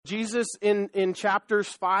Jesus in chapters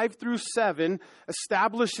 5 through 7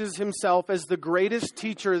 establishes himself as the greatest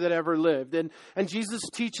teacher that ever lived. And Jesus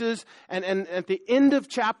teaches, and at the end of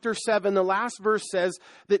chapter 7, the last verse says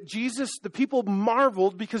that the people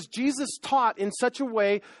marveled because Jesus taught in such a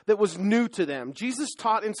way that was new to them. Jesus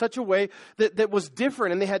taught in such a way that was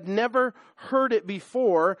different, and they had never heard it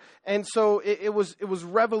before. And so it was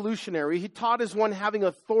revolutionary. He taught as one having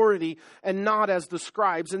authority and not as the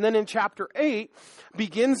scribes. And then in chapter 8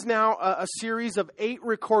 begins now a series of 8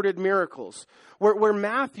 recorded miracles where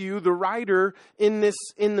Matthew, the writer in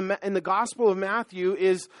the Gospel of Matthew,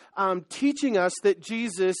 is teaching us that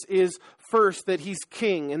Jesus is first, that he's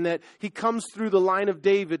king, and that he comes through the line of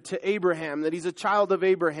David to Abraham, that he's a child of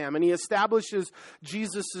Abraham, and he establishes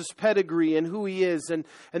Jesus's pedigree and who he is, and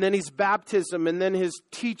then his baptism, and then his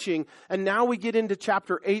teaching. And now we get into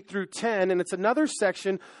chapter 8 through 10, and it's another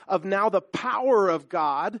section of now the power of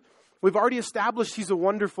God. We've already established he's a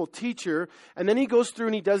wonderful teacher, and then he goes through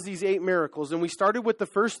and he does these 8 miracles. And we started with the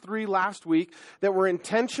first 3 last week that were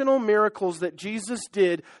intentional miracles that Jesus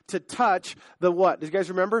did to touch the what? Do you guys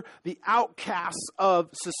remember? The outcasts of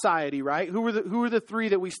society, right? Who were the 3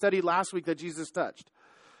 that we studied last week that Jesus touched?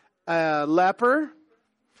 Leper,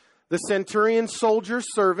 the centurion soldier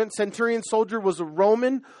servant. Centurion soldier was a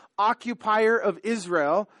Roman occupier of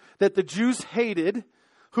Israel that the Jews hated,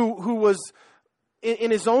 who was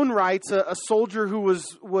in his own rights, a soldier who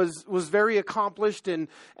was very accomplished,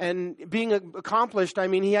 and being accomplished, I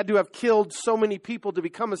mean, he had to have killed so many people to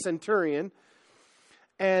become a centurion.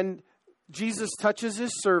 And Jesus touches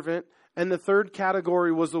his servant, and the third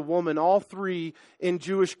category was a woman. All 3 in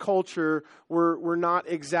Jewish culture were not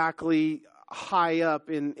exactly high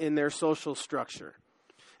up in their social structure.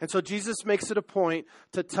 And so Jesus makes it a point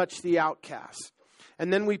to touch the outcast.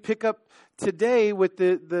 And then we pick up today with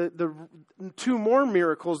the 2 more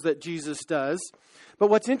miracles that Jesus does. But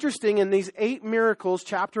what's interesting in these 8 miracles,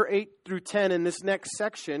 chapter 8 through 10 in this next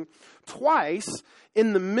section, twice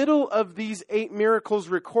in the middle of these 8 miracles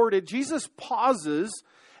recorded, Jesus pauses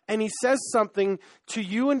and he says something to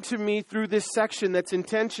you and to me through this section that's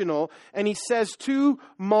intentional. And he says 2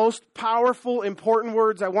 most powerful, important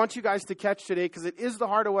words I want you guys to catch today, because it is the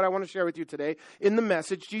heart of what I want to share with you today in the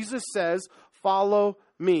message. Jesus says, "Follow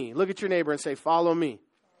me." Look at your neighbor and say, "Follow me."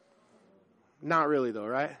 Not really though,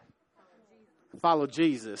 right? Follow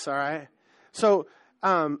Jesus, all right? So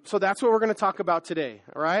that's what we're going to talk about today,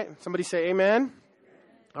 all right? Somebody say amen.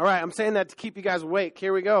 All right, I'm saying that to keep you guys awake.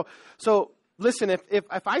 Here we go. So listen,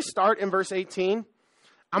 if I start in verse 18,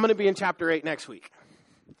 I'm going to be in chapter 8 next week.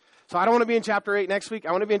 So I don't want to be in chapter 8 next week.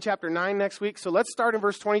 I want to be in chapter 9 next week. So let's start in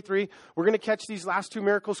verse 23. We're going to catch these last 2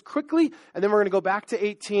 miracles quickly, and then we're going to go back to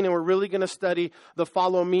 18, and we're really going to study the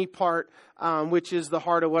follow me part, which is the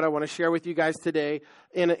heart of what I want to share with you guys today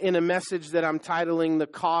in a message that I'm titling The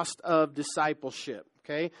Cost of Discipleship.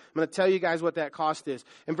 Okay? I'm going to tell you guys what that cost is.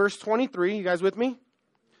 In verse 23, you guys with me?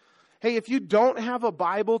 Hey, if you don't have a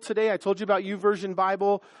Bible today, I told you about YouVersion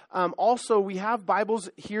Bible. Also, we have Bibles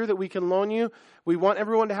here that we can loan you. We want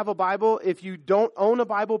everyone to have a Bible. If you don't own a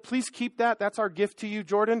Bible, please keep that. That's our gift to you.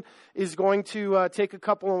 Jordan is going to take a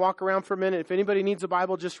couple and walk around for a minute. If anybody needs a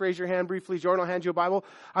Bible, just raise your hand briefly. Jordan will hand you a Bible.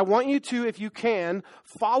 I want you to, if you can,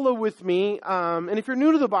 follow with me. And if you're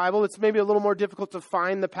new to the Bible, it's maybe a little more difficult to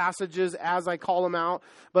find the passages as I call them out.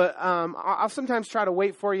 But I'll sometimes try to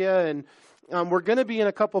wait for you, and we're going to be in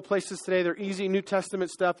a couple places today. They're easy New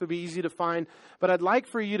Testament stuff. It'll be easy to find. But I'd like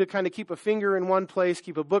for you to kind of keep a finger in one place,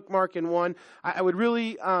 keep a bookmark in one. I would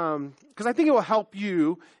really, because I think it will help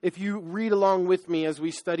you if you read along with me as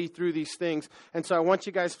we study through these things. And so I want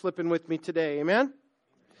you guys flipping with me today. Amen?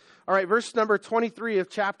 All right, verse number 23 of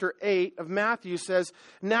chapter 8 of Matthew says,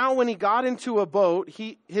 "Now when he got into a boat,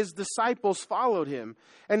 his disciples followed him.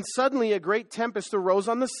 And suddenly a great tempest arose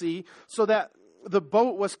on the sea, so that the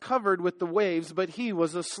boat was covered with the waves, but he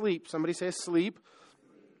was asleep." Somebody say asleep.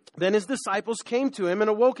 "Then his disciples came to him and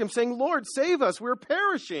awoke him, saying, 'Lord, save us, we're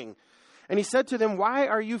perishing.' And he said to them, 'Why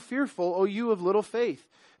are you fearful, O you of little faith?'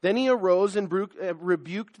 Then he arose and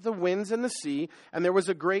rebuked the winds and the sea, and there was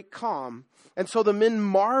a great calm. And so the men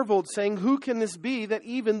marveled, saying, 'Who can this be, that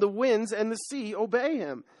even the winds and the sea obey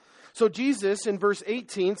him?' So Jesus, in verse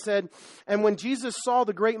 18, said, 'And when Jesus saw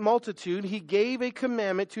the great multitude, he gave a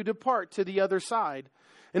commandment to depart to the other side.'"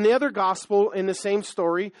 In the other gospel, in the same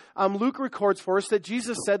story, Luke records for us that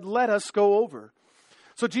Jesus said, "Let us go over."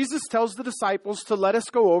 So Jesus tells the disciples to let us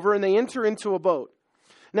go over, and they enter into a boat.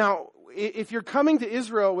 Now, if you're coming to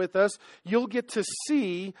Israel with us, you'll get to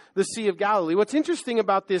see the Sea of Galilee. What's interesting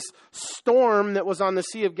about this storm that was on the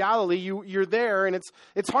Sea of Galilee, you're there, and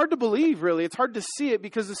it's hard to believe, really. It's hard to see it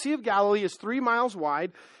because the Sea of Galilee is 3 miles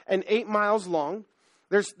wide and 8 miles long.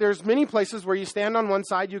 There's many places where you stand on one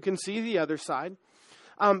side, you can see the other side.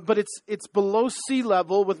 But it's below sea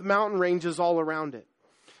level with mountain ranges all around it.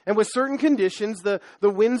 And with certain conditions, the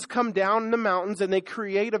winds come down in the mountains and they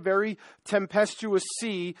create a very tempestuous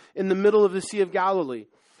sea in the middle of the Sea of Galilee.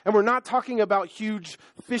 And we're not talking about huge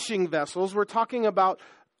fishing vessels. We're talking about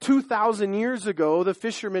 2,000 years ago, the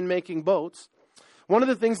fishermen making boats. One of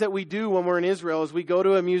the things that we do when we're in Israel is we go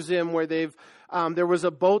to a museum where there was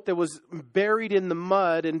a boat that was buried in the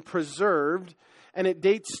mud and preserved, and it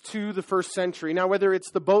dates to the 1st century. Now, whether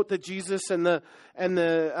it's the boat that Jesus and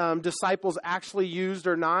the disciples actually used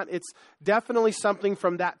or not, it's definitely something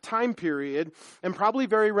from that time period, and probably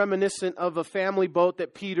very reminiscent of a family boat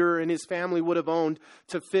that Peter and his family would have owned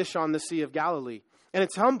to fish on the Sea of Galilee. And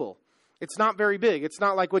it's humble. It's not very big. It's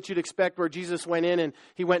not like what you'd expect where Jesus went in and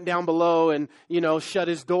he went down below and, shut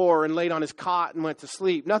his door and laid on his cot and went to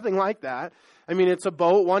sleep. Nothing like that. I mean, it's a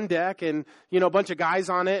boat, one deck, and, a bunch of guys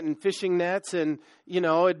on it and fishing nets, and,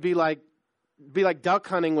 it'd be like duck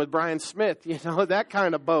hunting with Brian Smith, that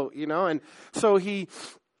kind of boat, And so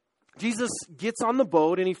Jesus gets on the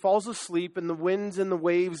boat and he falls asleep, and the winds and the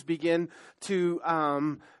waves begin to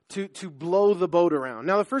blow the boat around.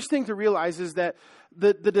 Now, the first thing to realize is that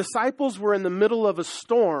the disciples were in the middle of a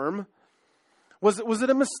storm. Was it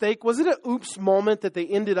a mistake? Was it an oops moment that they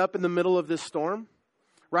ended up in the middle of this storm?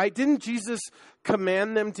 Right? Didn't Jesus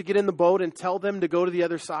command them to get in the boat and tell them to go to the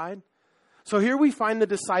other side? So here we find the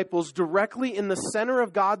disciples directly in the center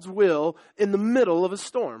of God's will in the middle of a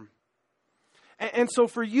storm. And so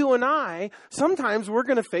for you and I, sometimes we're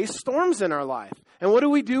going to face storms in our life. And what do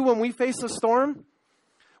we do when we face a storm?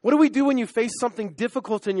 What do we do when you face something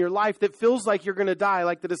difficult in your life that feels like you're going to die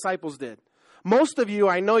like the disciples did? Most of you,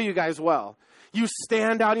 I know you guys well. You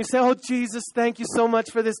stand out and you say, oh, Jesus, thank you so much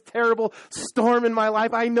for this terrible storm in my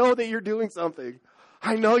life. I know that you're doing something.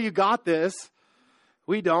 I know you got this.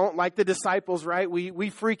 We don't, like the disciples, right? We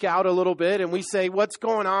freak out a little bit and we say, what's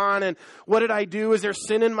going on? And what did I do? Is there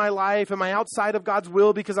sin in my life? Am I outside of God's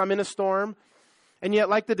will because I'm in a storm? And yet,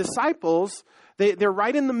 like the disciples, they're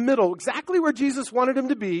right in the middle, exactly where Jesus wanted them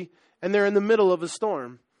to be, and they're in the middle of a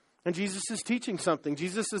storm. And Jesus is teaching something.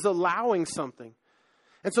 Jesus is allowing something.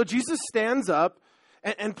 And so Jesus stands up,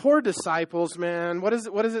 and poor disciples, man, what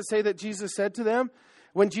does it say that Jesus said to them?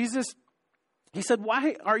 When he said,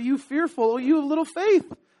 why are you fearful? Oh, you have little faith.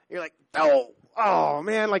 You're like, oh,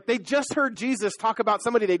 man, like they just heard Jesus talk about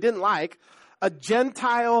somebody they didn't like, a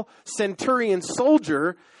Gentile centurion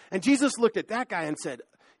soldier, and Jesus looked at that guy and said,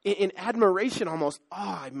 in admiration almost,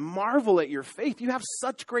 I marvel at your faith. You have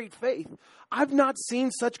such great faith. I've not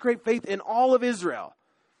seen such great faith in all of Israel.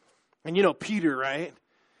 And Peter, right?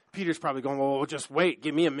 Peter's probably going, well, just wait.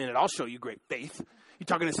 Give me a minute. I'll show you great faith. You're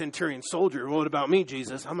talking to a centurion soldier. What about me,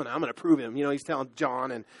 Jesus? I'm gonna prove him. He's telling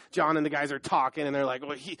John and the guys are talking, and they're like,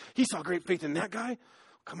 well, he saw great faith in that guy?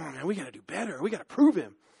 Come on, man, we got to do better. We got to prove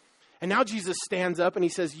him. And now Jesus stands up and he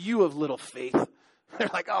says, you have little faith. They're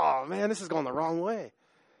like, oh, man, this is going the wrong way.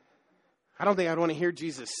 I don't think I'd want to hear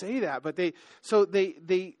Jesus say that. But the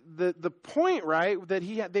point, right,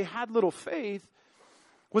 that they had little faith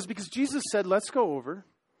was because Jesus said, let's go over.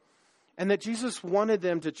 And that Jesus wanted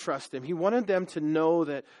them to trust him. He wanted them to know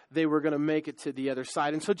that they were going to make it to the other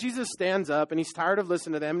side. And so Jesus stands up and he's tired of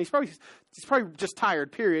listening to them. And he's probably just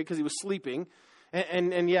tired, period, because he was sleeping.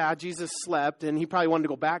 And yeah, Jesus slept and he probably wanted to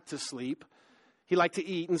go back to sleep. He liked to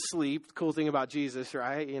eat and sleep. The cool thing about Jesus,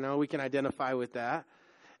 right? We can identify with that.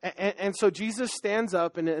 And so Jesus stands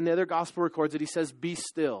up and the other gospel records it. He says, be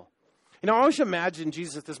still. I always imagine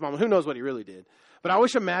Jesus at this moment. Who knows what he really did? But I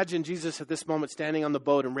always imagine Jesus at this moment standing on the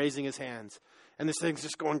boat and raising his hands. And this thing's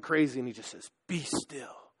just going crazy. And he just says, be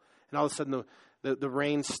still. And all of a sudden the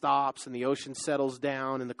rain stops and the ocean settles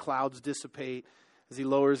down and the clouds dissipate as he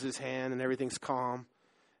lowers his hand and everything's calm. And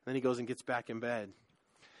then he goes and gets back in bed.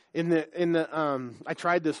 I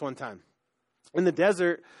tried this one time. In the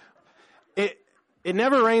desert, it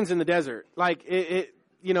never rains in the desert. Like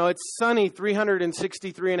it's sunny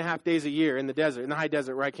 363 and a half days a year in the desert, in the high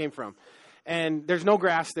desert where I came from. And there's no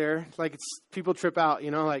grass there. Like people trip out,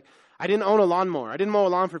 like I didn't own a lawnmower. I didn't mow a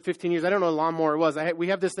lawn for 15 years. I don't know what a lawnmower was. We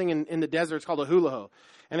have this thing in the desert. It's called a hula hoe.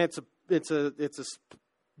 And it's a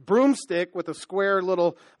broomstick with a square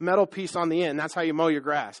little metal piece on the end. That's how you mow your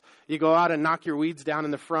grass. You go out and knock your weeds down in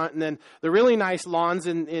the front, and then the really nice lawns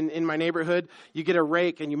in my neighborhood, you get a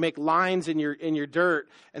rake and you make lines in your dirt,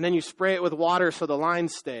 and then you spray it with water so the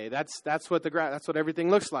lines stay. That's what everything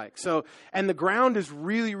looks like. So, and the ground is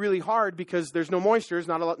really, really hard because there's no moisture, there's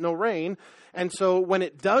no rain. And so when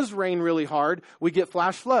it does rain really hard, we get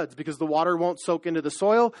flash floods because the water won't soak into the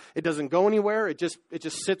soil. It doesn't go anywhere. It just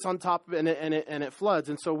sits on top and it floods.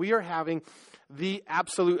 And so we are having the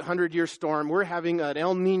absolute 100-year storm. We're having an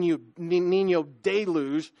El Nino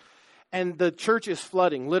deluge, and the church is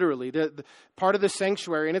flooding, literally. The part of the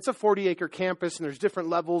sanctuary, and it's a 40-acre campus, and there's different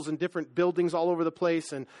levels and different buildings all over the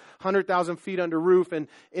place, and 100,000 feet under roof. And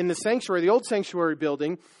in the sanctuary, the old sanctuary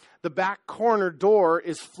building, the back corner door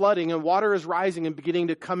is flooding, and water is rising and beginning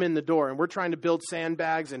to come in the door. And we're trying to build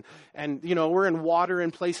sandbags, and you know, we're in water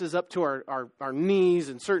in places up to our knees,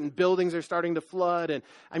 and certain buildings are starting to flood. And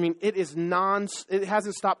I mean, it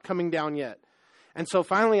hasn't stopped coming down yet. And so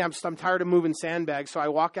finally, I'm tired of moving sandbags, so I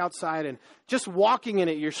walk outside, and just walking in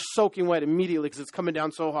it, you're soaking wet immediately because it's coming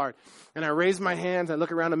down so hard. And I raise my hands, I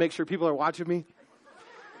look around to make sure people are watching me.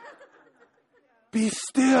 Be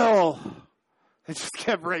still. It just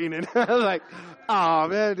kept raining. I was like, oh,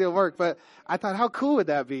 man, it didn't work. But I thought, how cool would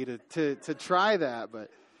that be to try that? But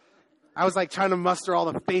I was like trying to muster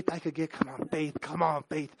all the faith I could get. Come on,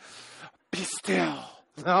 faith. Be still.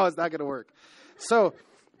 No, it's not going to work. So,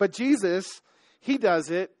 but Jesus, he does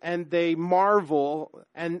it, and they marvel.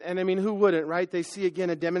 And I mean, who wouldn't, right? They see again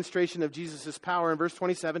a demonstration of Jesus' power in verse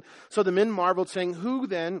 27. So the men marveled, saying, who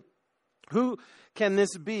can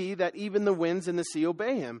this be that even the winds and the sea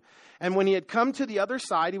obey him? And when he had come to the other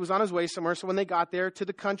side, he was on his way somewhere. So when they got there to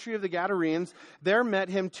the country of the Gadarenes, there met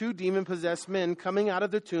him 2 demon-possessed men coming out of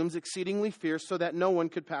the tombs, exceedingly fierce, so that no one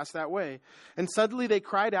could pass that way. And suddenly they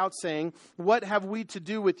cried out, saying, what have we to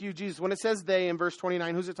do with you, Jesus? When it says they in verse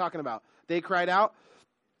 29, who's it talking about? They cried out.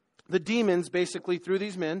 The demons, basically, through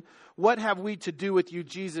these men, what have we to do with you,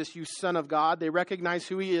 Jesus, you Son of God? They recognize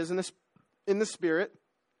who he is in the Spirit.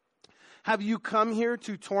 Have you come here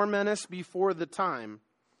to torment us before the time?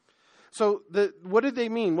 So what did they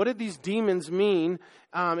mean? What did these demons mean?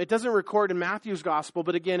 It doesn't record in Matthew's gospel,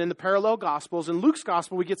 but again, in the parallel gospels. In Luke's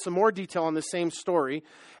gospel, we get some more detail on the same story.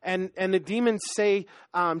 And the demons say,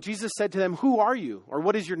 Jesus said to them, who are you? Or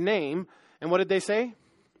what is your name? And what did they say?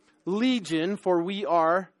 Legion, for we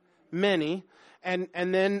are many. And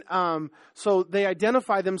then, so they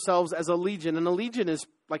identify themselves as a legion. And a legion is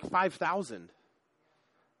like 5,000.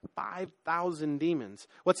 5,000 demons.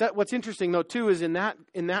 What's interesting though too is in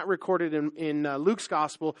that recorded in Luke's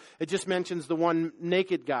gospel, it just mentions the one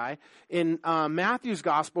naked guy. In Matthew's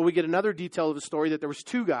gospel, we get another detail of the story that there was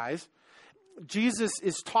 2 guys. Jesus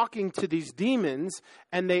is talking to these demons,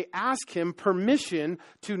 and they ask him permission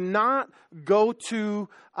to not go to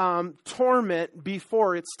torment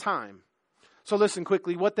before it's time. So listen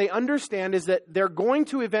quickly. What they understand is that they're going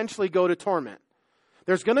to eventually go to torment.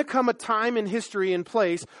 There's going to come a time in history and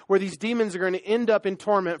place where these demons are going to end up in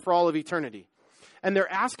torment for all of eternity. And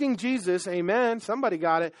they're asking Jesus, amen, somebody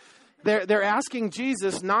got it. They're asking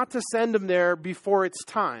Jesus not to send them there before it's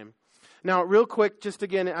time. Now, real quick, just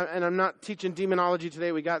again, and I'm not teaching demonology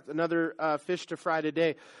today. We got another fish to fry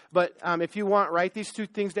today. But if you want, write these 2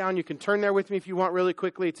 things down. You can turn there with me if you want really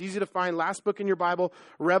quickly. It's easy to find. Last book in your Bible,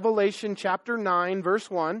 Revelation chapter 9, verse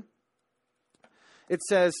 1. It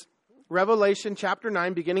says, Revelation chapter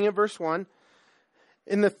 9, beginning of verse 1.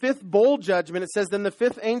 In the 5th bowl judgment, it says, then the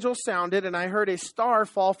 5th angel sounded, and I heard a star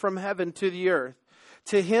fall from heaven to the earth.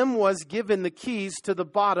 To him was given the keys to the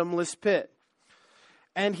bottomless pit.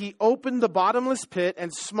 And he opened the bottomless pit,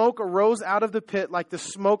 and smoke arose out of the pit like the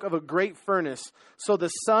smoke of a great furnace. So the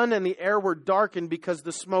sun and the air were darkened because of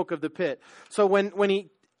the smoke of the pit. So when he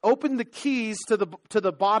opened the keys to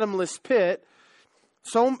the bottomless pit,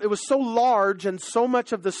 so it was so large, and so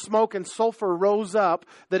much of the smoke and sulfur rose up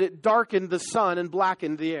that it darkened the sun and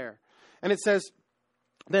blackened the air. And it says,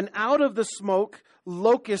 then out of the smoke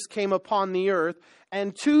locusts came upon the earth,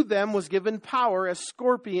 and to them was given power as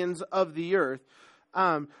scorpions of the earth.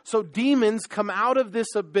 So demons come out of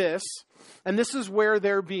this abyss, and this is where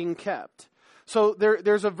they're being kept. So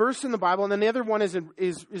there's a verse in the Bible, and then the other one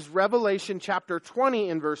is Revelation chapter 20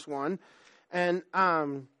 in verse 1. And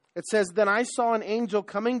it says, then I saw an angel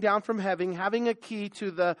coming down from heaven, having a key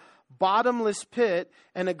to the bottomless pit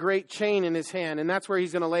and a great chain in his hand. And that's where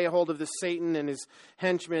he's going to lay a hold of this Satan and his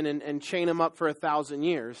henchmen and chain him up for 1,000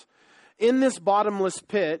 years. In this bottomless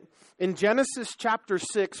pit, in Genesis chapter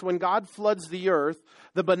 6, when God floods the earth,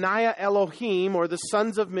 the Benaiah Elohim, or the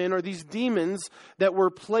sons of men, or these demons that were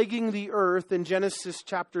plaguing the earth in Genesis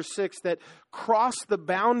chapter 6, that crossed the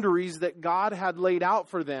boundaries that God had laid out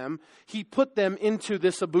for them, he put them into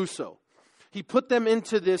this abuso. He put them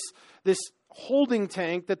into this holding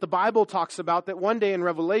tank that the Bible talks about, that one day in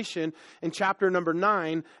Revelation, in chapter number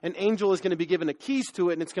 9, an angel is going to be given the keys to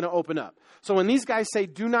it, and it's going to open up. So when these guys say,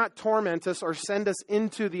 do not torment us or send us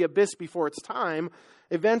into the abyss before it's time,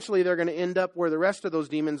 eventually they're going to end up where the rest of those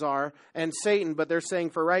demons are and Satan. But they're saying,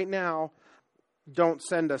 for right now, don't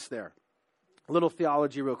send us there. A little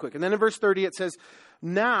theology real quick. And then in verse 30 it says,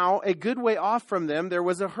 Now, a good way off from them, there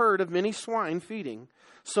was a herd of many swine feeding.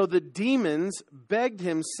 So the demons begged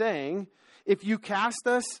him, saying, if you cast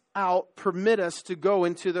us out, permit us to go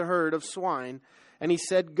into the herd of swine. And he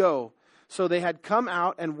said, go. So they had come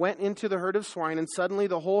out and went into the herd of swine, and suddenly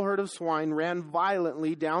the whole herd of swine ran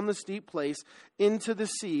violently down the steep place into the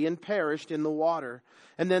sea and perished in the water.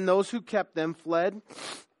 And then those who kept them fled,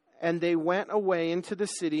 and they went away into the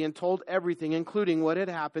city and told everything, including what had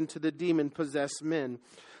happened to the demon-possessed men.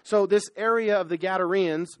 So this area of the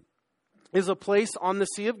Gadarenes is a place on the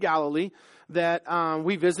Sea of Galilee that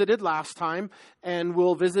we visited last time, and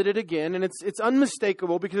we'll visit it again. And it's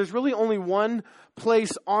unmistakable because there's really only one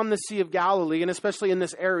place on the Sea of Galilee, and especially in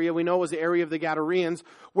this area, we know it was the area of the Gadarenes,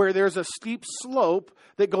 where there's a steep slope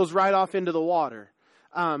that goes right off into the water.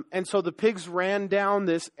 And so the pigs ran down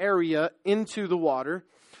this area into the water.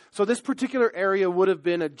 So this particular area would have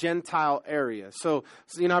been a Gentile area. So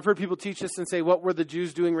I've heard people teach this and say, what were the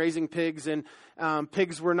Jews doing raising pigs? And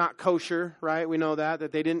pigs were not kosher, right? We know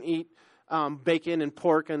that they didn't eat bacon and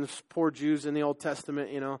pork, and poor Jews in the Old Testament,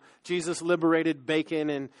 Jesus liberated bacon,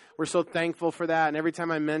 and we're so thankful for that. And every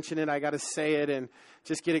time I mention it, I got to say it and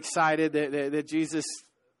just get excited that Jesus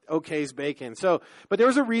okays bacon. But there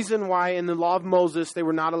was a reason why in the law of Moses, they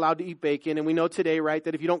were not allowed to eat bacon. And we know today, right,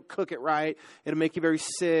 that if you don't cook it right, it'll make you very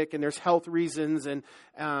sick, and there's health reasons and,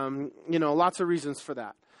 lots of reasons for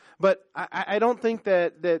that. But I don't think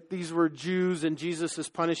that these were Jews and Jesus is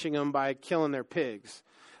punishing them by killing their pigs.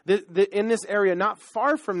 In this area, not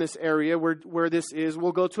far from this area where this is,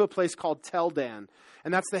 we'll go to a place called Tel Dan.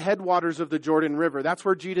 And that's the headwaters of the Jordan River. That's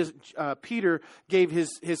where Peter gave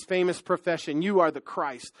his famous profession, you are the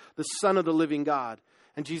Christ, the Son of the living God.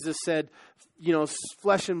 And Jesus said,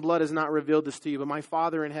 flesh and blood has not revealed this to you, but my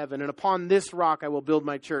Father in heaven. And upon this rock I will build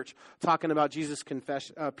my church, talking about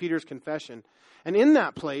Peter's confession. And in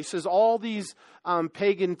that place is all these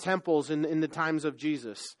pagan temples in the times of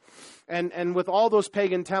Jesus. And with all those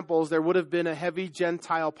pagan temples, there would have been a heavy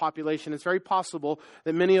Gentile population. It's very possible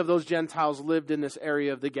that many of those Gentiles lived in this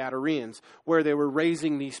area of the Gadarenes, where they were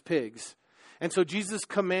raising these pigs. And so Jesus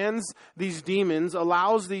commands these demons,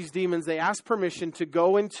 allows these demons, they ask permission to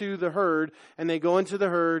go into the herd, and they go into the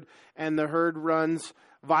herd, and the herd runs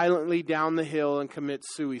violently down the hill and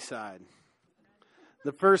commits suicide.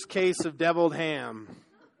 The first case of deviled ham.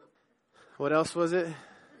 What else was it?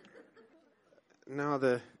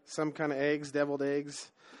 No, some kind of eggs, deviled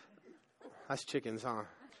eggs. That's chickens, huh?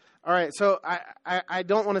 All right, so I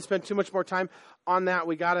don't want to spend too much more time on that.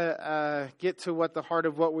 We got to get to what the heart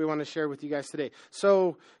of what we want to share with you guys today.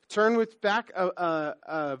 So turn back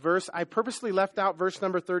a verse. I purposely left out verse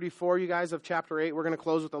number 34, you guys, of chapter 8. We're going to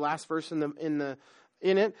close with the last verse in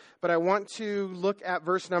it, but I want to look at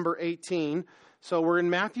verse number 18. So we're in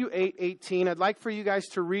Matthew 8:18. I'd like for you guys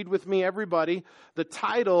to read with me, everybody, the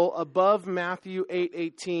title above Matthew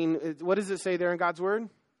 8:18. What does it say there in God's Word?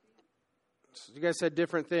 You guys said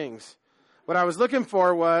different things. What I was looking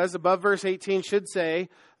for was, above verse 18 should say,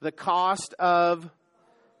 the cost of...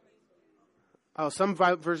 some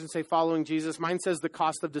versions say following Jesus. Mine says the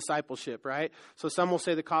cost of discipleship, right? So some will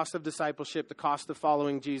say the cost of discipleship, the cost of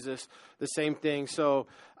following Jesus, the same thing. So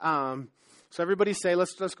everybody say,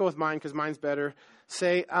 let's go with mine because mine's better.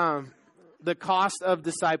 Say the cost of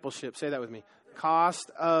discipleship. Say that with me.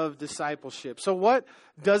 Cost of discipleship. So what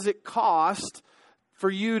does it cost for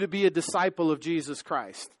you to be a disciple of Jesus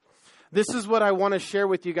Christ? This is what I want to share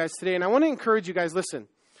with you guys today. And I want to encourage you guys, listen.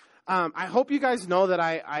 I hope you guys know that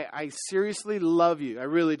I seriously love you. I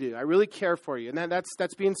really do. I really care for you. And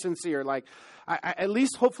that's being sincere. Like, at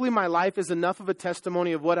least hopefully my life is enough of a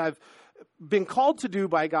testimony of what I've been called to do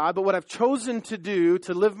by God, but what I've chosen to do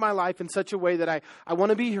to live my life in such a way that I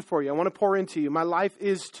want to be here for you. I want to pour into you. My life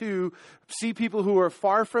is to see people who are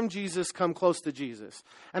far from Jesus come close to Jesus.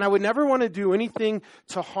 And I would never want to do anything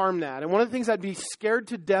to harm that. And one of the things I'd be scared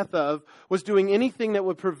to death of was doing anything that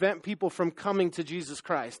would prevent people from coming to Jesus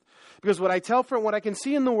Christ. Because what I tell from what I can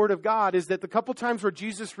see in the Word of God is that the couple times where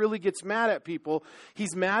Jesus really gets mad at people,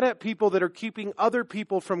 he's mad at people that are keeping other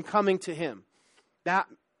people from coming to him. That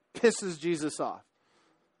pisses Jesus off.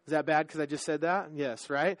 Is that bad because I just said that? Yes,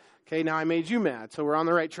 right? Okay, now I made you mad, so we're on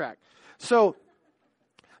the right track. So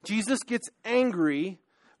Jesus gets angry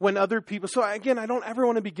when other people... So again, I don't ever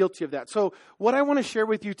want to be guilty of that. So what I want to share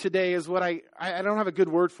with you today is what I don't have a good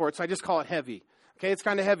word for it, so I just call it heavy. Okay, it's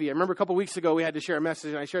kind of heavy. I remember a couple weeks ago we had to share a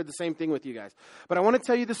message, and I shared the same thing with you guys. But I want to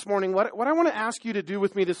tell you this morning, what I want to ask you to do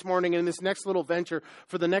with me this morning in this next little venture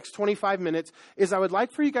for the next 25 minutes is I would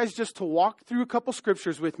like for you guys just to walk through a couple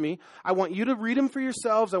scriptures with me. I want you to read them for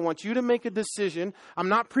yourselves. I want you to make a decision. I'm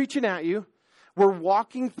not preaching at you. we're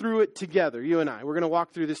walking through it together, you and I. We're going to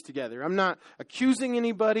walk through this together. I'm not accusing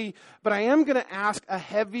anybody, but I am going to ask a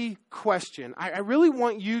heavy question. I really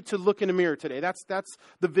want you to look in a mirror today. That's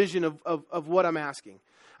the vision of what I'm asking.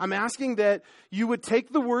 I'm asking that you would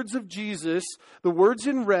take the words of Jesus, the words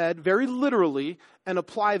in red, very literally, and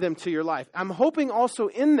apply them to your life. I'm hoping also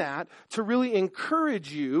in that to really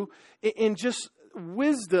encourage you in just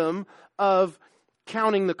wisdom of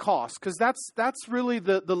counting the cost, because that's really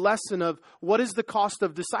the lesson of what is the cost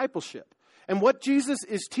of discipleship. And what Jesus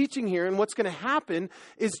is teaching here and what's going to happen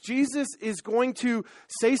is Jesus is going to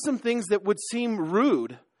say some things that would seem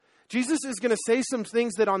rude. Jesus is going to say some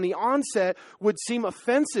things that on the onset would seem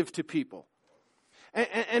offensive to people.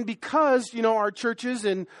 And because, our churches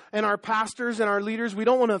and our pastors and our leaders, we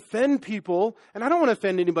don't want to offend people, and I don't want to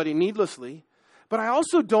offend anybody needlessly. But I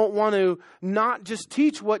also don't want to not just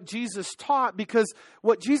teach what Jesus taught, because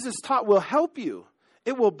what Jesus taught will help you.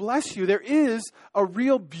 It will bless you. There is a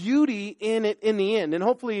real beauty in it in the end. And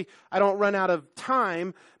hopefully I don't run out of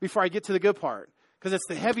time before I get to the good part, because it's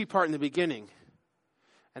the heavy part in the beginning.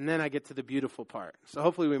 And then I get to the beautiful part. So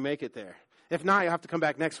hopefully we make it there. If not, you'll have to come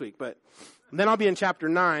back next week. But then I'll be in chapter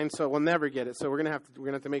 9, so we'll never get it. So we're gonna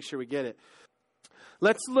have to make sure we get it.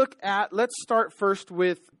 Let's start first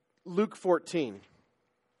with Luke 14.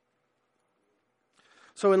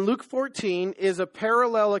 So in Luke 14 is a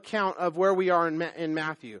parallel account of where we are in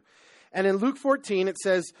Matthew. And in Luke 14 it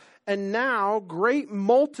says, and now great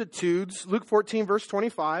multitudes, Luke 14 verse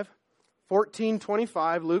 25,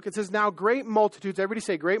 14:25, Luke, it says, now great multitudes, everybody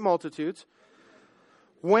say great multitudes,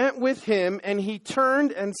 went with him, and he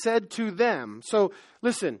turned and said to them. So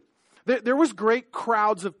listen, there was great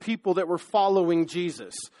crowds of people that were following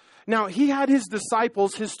Jesus. Now, he had his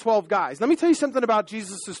disciples, his 12 guys. Let me tell you something about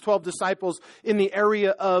Jesus' 12 disciples in the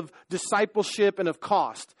area of discipleship and of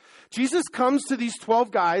cost. Jesus comes to these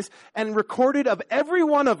 12 guys and recorded of every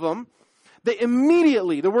one of them, they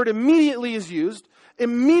immediately, the word immediately is used,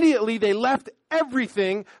 immediately they left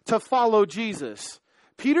everything to follow Jesus.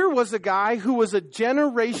 Peter was a guy who was a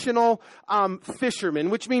generational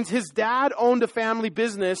fisherman, which means his dad owned a family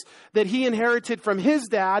business that he inherited from his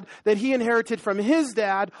dad,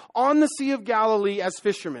 on the Sea of Galilee as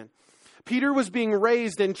fishermen. Peter was being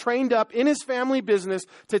raised and trained up in his family business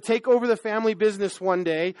to take over the family business one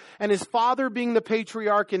day, and his father being the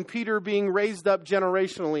patriarch and Peter being raised up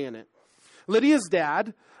generationally in it. Lydia's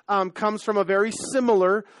dad comes from a very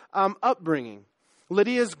similar upbringing.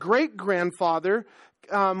 Lydia's great-grandfather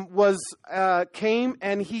came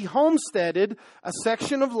and he homesteaded a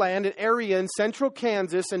section of land, an area in central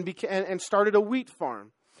Kansas, and started a wheat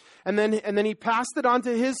farm. And then he passed it on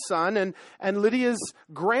to his son, and Lydia's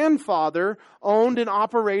grandfather owned and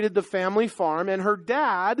operated the family farm, and her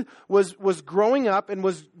dad was growing up and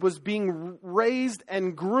was being raised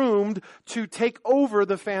and groomed to take over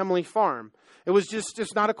the family farm. It was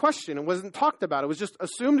just not a question. It wasn't talked about. It was just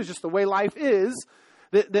assumed. It's just the way life is.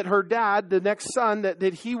 That her dad, the next son,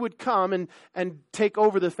 that he would come and take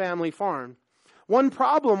over the family farm. One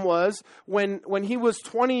problem was when he was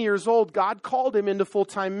 20 years old, God called him into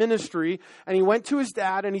full-time ministry, and he went to his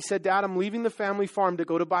dad and he said, Dad, I'm leaving the family farm to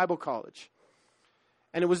go to Bible college.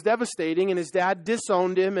 And it was devastating, and his dad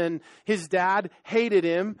disowned him, and his dad hated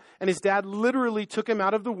him, and his dad literally took him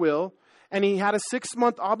out of the will. And he had a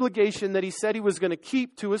 6-month obligation that he said he was going to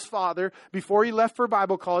keep to his father before he left for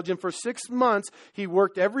Bible college. And for 6 months, he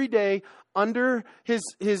worked every day under his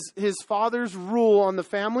father's rule on the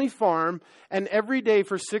family farm. And every day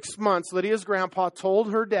for 6 months, Lydia's grandpa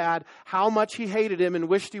told her dad how much he hated him and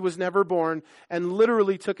wished he was never born, and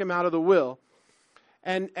literally took him out of the will.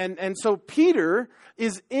 And so Peter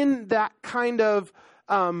is in that kind of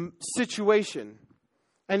situation.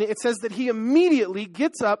 And it says that he immediately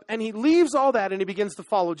gets up and he leaves all that and he begins to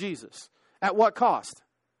follow Jesus. At what cost?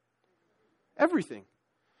 Everything.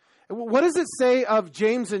 What does it say of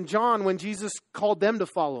James and John when Jesus called them to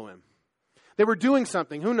follow him? They were doing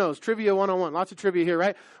something. Who knows? Trivia 101. Lots of trivia here,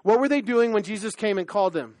 right? What were they doing when Jesus came and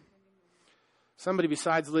called them? Somebody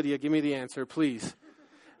besides Lydia, give me the answer, please.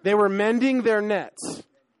 They were mending their nets.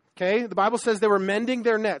 Okay, the Bible says they were mending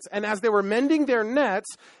their nets. And as they were mending their nets,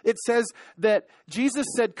 it says that Jesus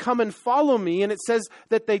said, come and follow me. And it says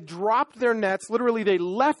that they dropped their nets. Literally, they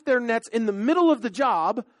left their nets in the middle of the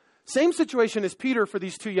job. Same situation as Peter for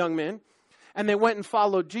these two young men. And they went and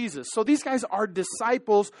followed Jesus. So these guys are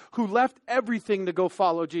disciples who left everything to go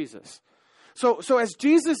follow Jesus. So as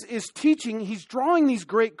Jesus is teaching, he's drawing these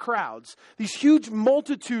great crowds, these huge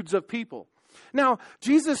multitudes of people. Now,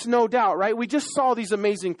 Jesus, no doubt, right? We just saw these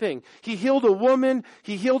amazing things. He healed a woman.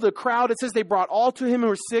 He healed a crowd. It says they brought all to him who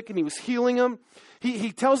were sick, and he was healing them.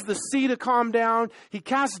 He tells the sea to calm down. He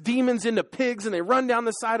casts demons into pigs, and they run down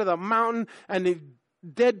the side of the mountain, and the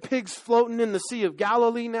dead pigs floating in the Sea of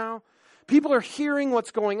Galilee now. People are hearing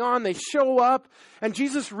what's going on. They show up, and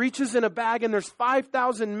Jesus reaches in a bag, and there's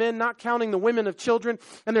 5,000 men, not counting the women of children,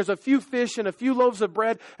 and there's a few fish and a few loaves of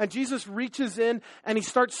bread, and Jesus reaches in, and he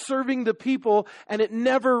starts serving the people, and it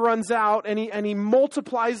never runs out, and he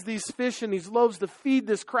multiplies these fish and these loaves to feed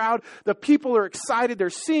this crowd. The people are excited. They're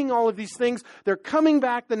seeing all of these things. They're coming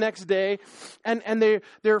back the next day, and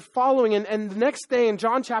they're following, and the next day in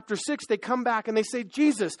John chapter 6, they come back, and they say,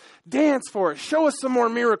 Jesus, dance for us. Show us some more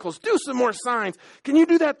miracles. Do some more signs. Can you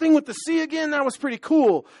do that thing with the sea again? That was pretty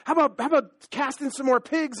cool. How about casting some more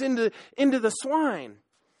pigs into the swine?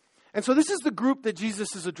 And so this is the group that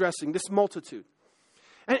Jesus is addressing, this multitude.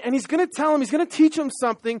 And he's going to tell them, he's going to teach them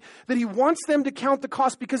something that he wants them to count the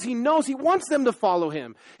cost, because he knows he wants them to follow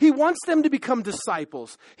him. He wants them to become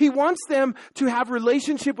disciples. He wants them to have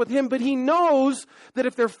relationship with him, but he knows that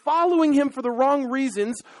if they're following him for the wrong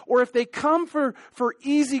reasons, or if they come for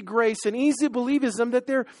easy grace and easy believism, that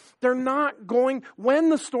they're not going, when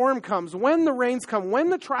the storm comes, when the rains come, when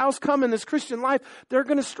the trials come in this Christian life, they're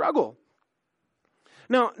going to struggle.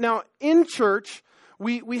 Now in church,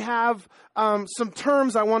 we have some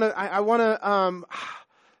terms I want to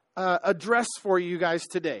address for you guys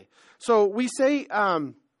today. So we say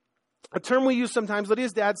a term we use sometimes.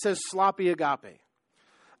 Lydia's dad says sloppy agape.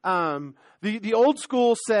 The old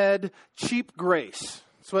school said cheap grace.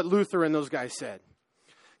 That's what Luther and those guys said.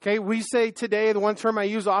 Okay, we say today, the one term I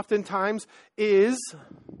use oftentimes is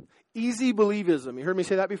easy believism. You heard me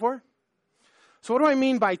say that before? So what do I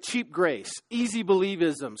mean by cheap grace, easy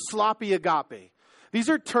believism, sloppy agape? These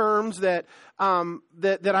are terms that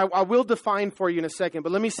I will define for you in a second,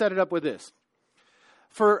 but let me set it up with this.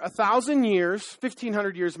 For 1,000 years,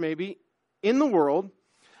 1,500 years maybe, in the world,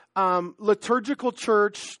 liturgical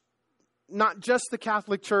church, not just the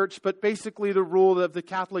Catholic Church, but basically the rule of the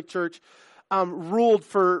Catholic Church, ruled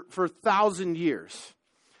for 1,000 years,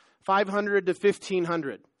 500 to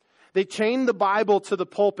 1,500. They chained the Bible to the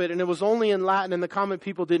pulpit, and it was only in Latin, and the common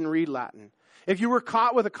people didn't read Latin. If you were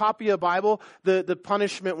caught with a copy of the Bible, the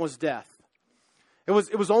punishment was death. It was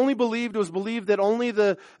believed that only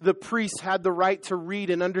the priests had the right to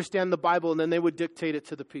read and understand the Bible, and then they would dictate it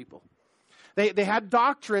to the people. They had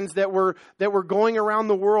doctrines that were going around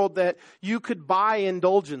the world that you could buy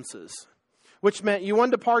indulgences, which meant you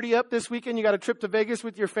wanted to party up this weekend, you got a trip to Vegas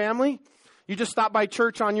with your family. You just stop by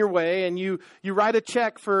church on your way, and you write a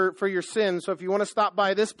check for your sins. So if you want to stop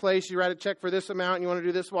by this place, you write a check for this amount, and you want to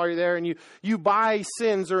do this while you're there, and you buy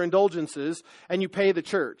sins or indulgences, and you pay the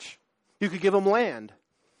church. You could give them land.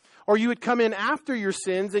 Or you would come in after your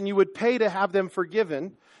sins, and you would pay to have them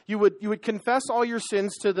forgiven. You would confess all your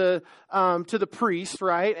sins to the priest,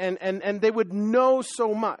 right? And they would know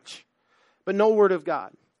so much, but no word of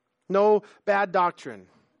God. No bad doctrine.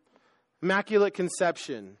 Immaculate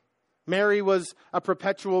conception. Mary was a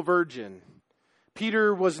perpetual virgin.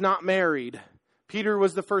 Peter was not married. Peter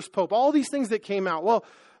was the first pope. All these things that came out. Well,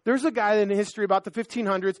 there's a guy in history about the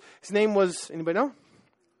 1500s. His name was, anybody know?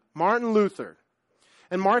 Martin Luther.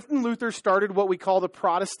 And Martin Luther started what we call the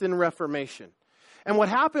Protestant Reformation. And what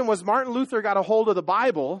happened was Martin Luther got a hold of the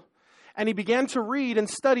Bible, and he began to read and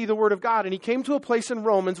study the Word of God. And he came to a place in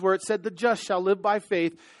Romans where it said, the just shall live by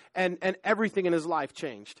faith, and everything in his life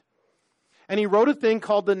changed. And he wrote a thing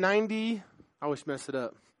called the 90, I always mess it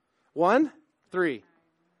up. 1? 3.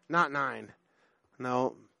 Not 9.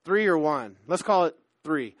 No, 3 or 1. Let's call it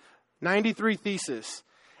 3. 93 Thesis.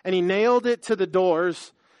 And he nailed it to the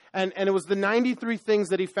doors. And it was the 93 things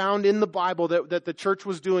that he found in the Bible that the church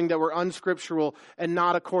was doing that were unscriptural and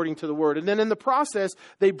not according to the Word. And then in the process,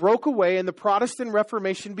 they broke away and the Protestant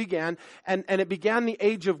Reformation began. And it began the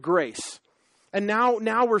age of grace. And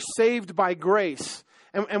now we're saved by grace.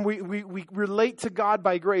 And we relate to God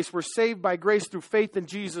by grace. We're saved by grace through faith in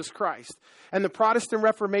Jesus Christ. And the Protestant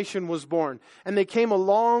Reformation was born. And they came a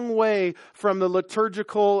long way from the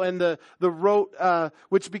liturgical and the rote,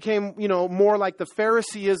 which became, more like the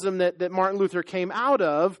Phariseeism that Martin Luther came out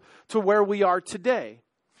of, to where we are today.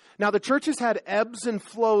 Now, the church has had ebbs and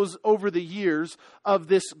flows over the years of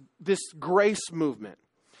this grace movement.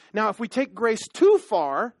 Now, if we take grace too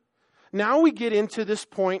far, now we get into this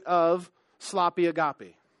point of sloppy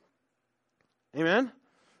agape. Amen?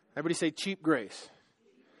 Everybody say cheap grace.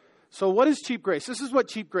 So what is cheap grace? This is what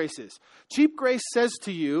cheap grace is. Cheap grace says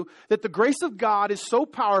to you that the grace of God is so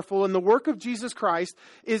powerful and the work of Jesus Christ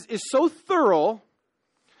is so thorough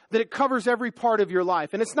that it covers every part of your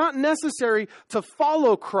life. And it's not necessary to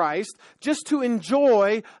follow Christ just to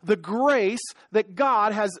enjoy the grace that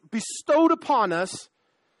God has bestowed upon us.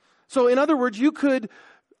 So in other words, you could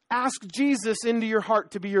ask Jesus into your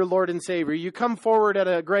heart to be your Lord and Savior. You come forward at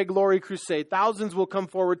a Greg Laurie crusade. Thousands will come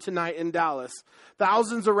forward tonight in Dallas.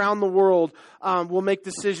 Thousands around the world will make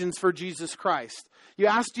decisions for Jesus Christ. You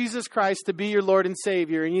ask Jesus Christ to be your Lord and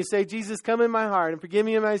Savior, and you say, Jesus, come in my heart and forgive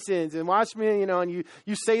me of my sins and wash me, and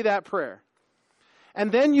you say that prayer.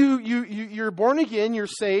 And then you're born again, you're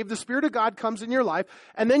saved, the Spirit of God comes in your life,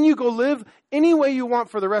 and then you go live any way you want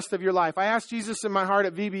for the rest of your life. I asked Jesus in my heart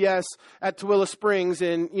at VBS at Tooele Springs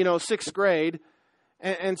in, 6th grade,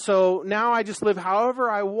 and so now I just live however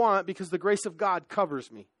I want because the grace of God covers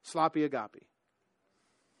me. Sloppy agape.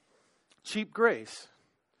 Cheap grace.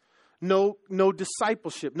 No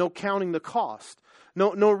discipleship, no counting the cost,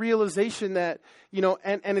 no realization that,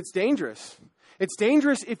 and it's dangerous. It's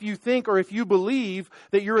dangerous if you think or if you believe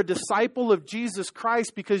that you're a disciple of Jesus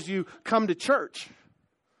Christ because you come to church.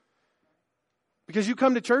 Because you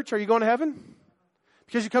come to church, are you going to heaven?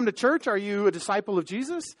 Because you come to church, are you a disciple of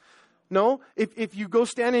Jesus? No. If you go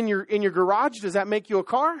stand in your garage, does that make you a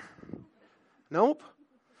car? Nope.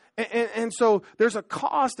 And so there's a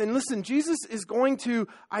cost. And listen, Jesus is going to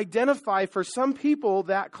identify for some people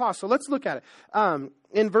that cost. So let's look at it.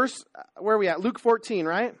 In verse, where are we at? Luke 14,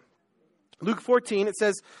 right? Luke 14, it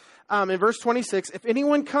says in verse 26, if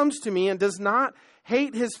anyone comes to me and does not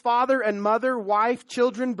hate his father and mother, wife,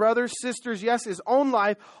 children, brothers, sisters, yes, his own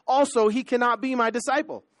life, also he cannot be my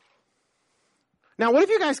disciple. Now, what if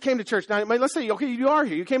you guys came to church? Now, let's say, okay, you are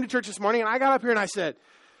here. You came to church this morning, and I got up here and I said,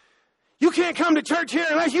 you can't come to church here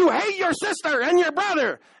unless you hate your sister and your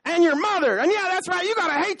brother and your mother. And yeah, that's right. You got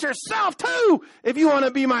to hate yourself too if you want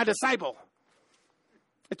to be my disciple.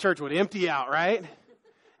 The church would empty out, right?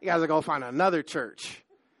 You guys will go find another church.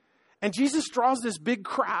 And Jesus draws this big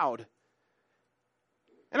crowd.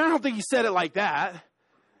 And I don't think he said it like that.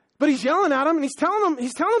 But he's yelling at them and he's telling them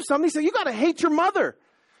something. He said, you got to hate your mother.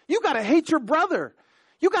 You got to hate your brother.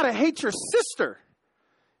 You got to hate your sister.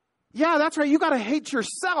 Yeah, that's right. You got to hate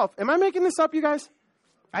yourself. Am I making this up, you guys?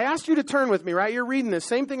 I asked you to turn with me, right? You're reading this.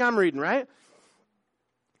 Same thing I'm reading, right?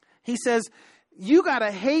 He says, you got to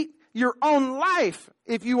hate your own life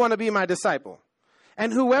if you want to be my disciple.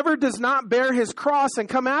 And whoever does not bear his cross and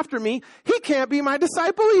come after me, he can't be my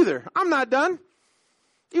disciple either. I'm not done.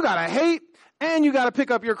 You got to hate and you got to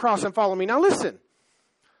pick up your cross and follow me. Now listen,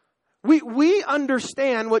 we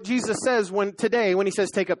understand what Jesus says when he says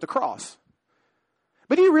take up the cross.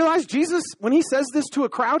 But do you realize Jesus, when he says this to a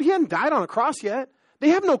crowd, he hadn't died on a cross yet. They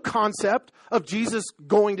have no concept of Jesus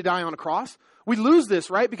going to die on a cross. We lose this,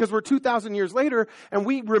 right? Because we're 2,000 years later and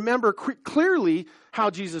we remember clearly how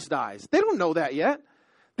Jesus dies. They don't know that yet.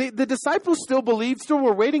 The disciples still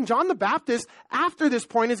were waiting. John the Baptist, after this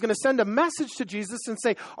point, is going to send a message to Jesus and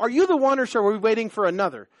say, are you the one or are we waiting for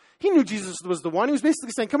another? He knew Jesus was the one. He was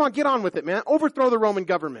basically saying, come on, get on with it, man. Overthrow the Roman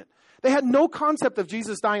government. They had no concept of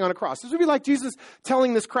Jesus dying on a cross. This would be like Jesus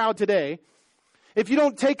telling this crowd today, if you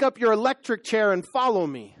don't take up your electric chair and follow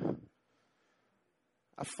me,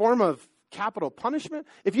 a form of capital punishment.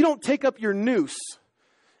 If you don't take up your noose,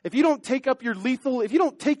 if you don't take your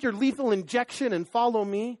lethal injection and follow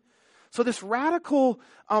me. So this radical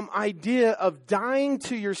idea of dying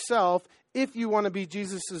to yourself if you want to be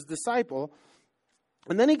Jesus' disciple.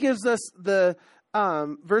 And then he gives us the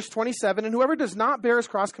verse 27, and whoever does not bear his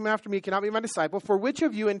cross, come after me, cannot be my disciple. For which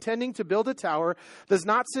of you intending to build a tower does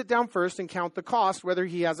not sit down first and count the cost, whether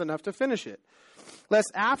he has enough to finish it?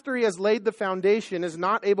 Lest after he has laid the foundation is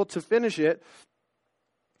not able to finish it,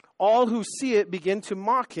 all who see it begin to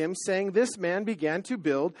mock him, saying, this man began to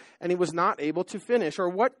build, and he was not able to finish. Or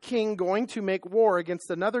what king going to make war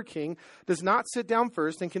against another king does not sit down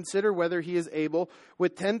first and consider whether he is able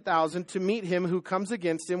with 10,000 to meet him who comes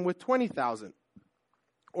against him with 20,000?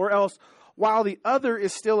 Or else, while the other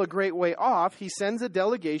is still a great way off, he sends a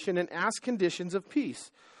delegation and asks conditions of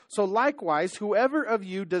peace. So likewise, whoever of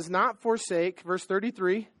you does not forsake, verse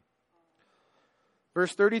 33,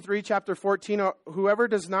 chapter 14, whoever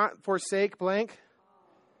does not forsake blank.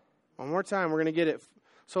 One more time, we're going to get it.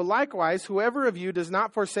 So likewise, whoever of you does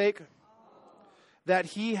not forsake that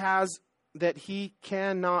he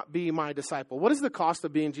cannot be my disciple. What is the cost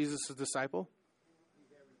of being Jesus' disciple?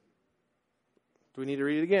 Do we need to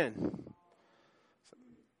read it again?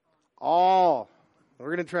 All.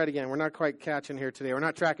 We're going to try it again. We're not quite catching here today. We're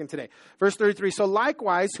not tracking today. Verse 33. So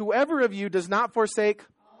likewise, whoever of you does not forsake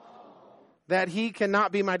that he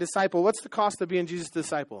cannot be my disciple. What's the cost of being Jesus'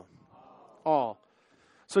 disciple? All.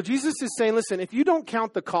 So Jesus is saying, listen, if you don't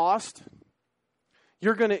count the cost,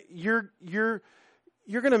 you're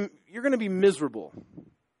you're going to be miserable.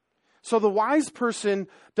 So the wise person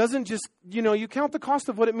doesn't just, you count the cost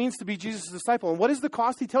of what it means to be Jesus' disciple. And what is the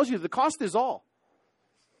cost? He tells you the cost is all.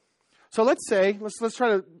 So let's say, let's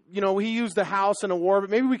try to, he used a house and a war, but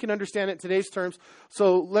maybe we can understand it in today's terms.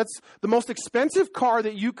 So the most expensive car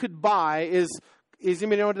that you could buy is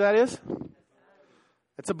anybody know what that is?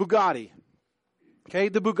 It's a Bugatti. Okay,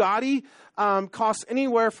 the Bugatti costs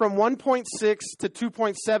anywhere from 1.6 to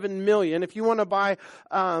 2.7 million. If you want to buy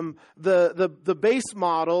the base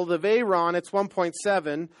model, the Veyron, it's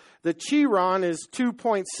 1.7. The Chiron is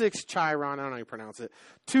 2.6. Chiron, I don't know how you pronounce it.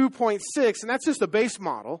 2.6, and that's just a base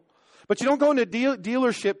model. But you don't go into a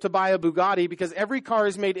dealership to buy a Bugatti because every car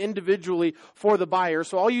is made individually for the buyer.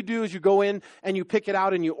 So all you do is you go in and you pick it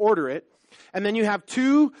out and you order it. And then you have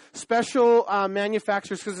two special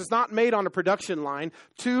manufacturers, because it's not made on a production line.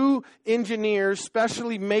 Two engineers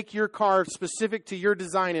specially make your car specific to your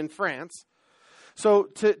design in France. So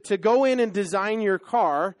to go in and design your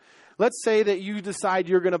car, let's say that you decide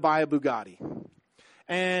you're going to buy a Bugatti.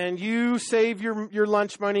 And you save your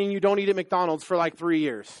lunch money and you don't eat at McDonald's for like 3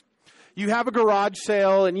 years. You have a garage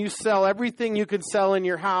sale and you sell everything you could sell in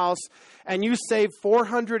your house, and you save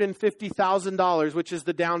 $450,000, which is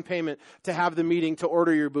the down payment to have the meeting to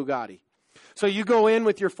order your Bugatti. So you go in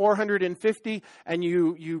with your $450 and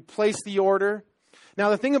you place the order. Now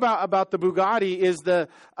the thing about the Bugatti is the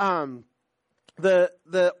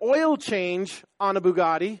oil change on a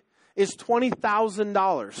Bugatti is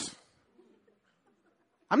 $20,000.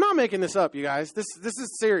 I'm not making this up, you guys. This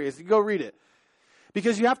is serious. You go read it.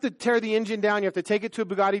 Because you have to tear the engine down. You have to take it to a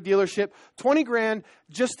Bugatti dealership. $20,000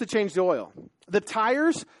 just to change the oil. The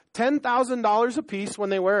tires, $10,000 a piece when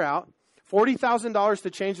they wear out. $40,000 to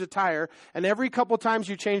change the tire. And every couple times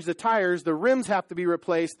you change the tires, the rims have to be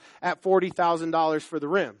replaced at $40,000 for the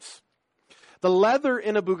rims. The leather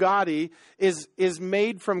in a Bugatti is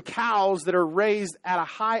made from cows that are raised at a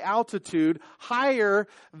high altitude, higher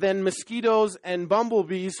than mosquitoes and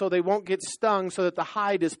bumblebees, so they won't get stung, so that the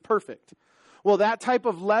hide is perfect. Well, that type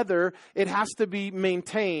of leather, it has to be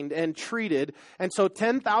maintained and treated. And so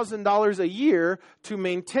 $10,000 a year to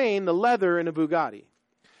maintain the leather in a Bugatti.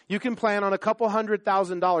 You can plan on a couple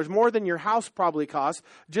 $100,000, more than your house probably costs,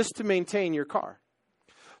 just to maintain your car.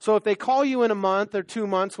 So if they call you in a month or 2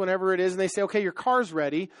 months, whenever it is, and they say, okay, your car's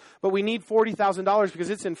ready, but we need $40,000 because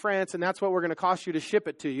it's in France and that's what we're going to cost you to ship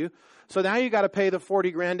it to you. So now you got to pay the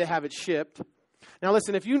 $40,000 to have it shipped. Now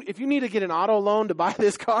listen, if you need to get an auto loan to buy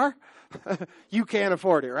this car, you can't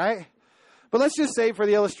afford it, right? But let's just say for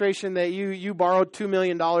the illustration that you borrowed $2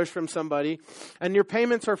 million from somebody and your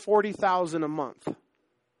payments are $40,000 a month.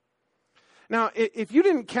 Now, if you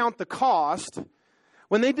didn't count the cost,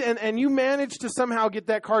 and you managed to somehow get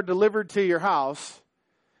that car delivered to your house,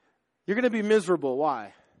 you're going to be miserable.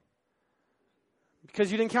 Why?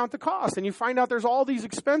 Because you didn't count the cost, and you find out there's all these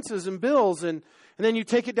expenses and bills, and then you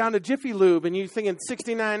take it down to Jiffy Lube, and you're thinking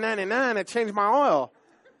 $69.99, it changed my oil.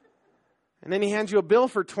 And then he hands you a bill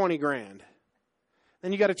for $20,000.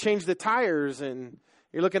 Then you got to change the tires, and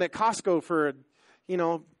you're looking at Costco for a,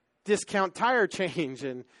 discount tire change,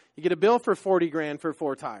 and you get a bill for $40,000 for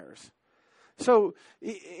 4 tires. So,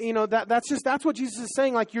 that's what Jesus is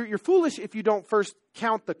saying. Like, you're foolish if you don't first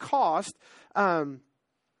count the cost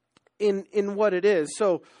in what it is.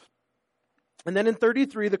 So, and then in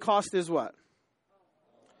 33, the cost is what?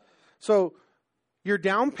 So, your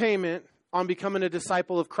down payment on becoming a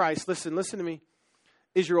disciple of Christ, listen to me,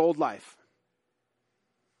 is your old life.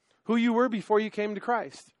 Who you were before you came to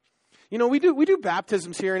Christ. We do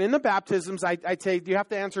baptisms here, and in the baptisms, I take, you have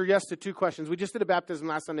to answer yes to 2 questions. We just did a baptism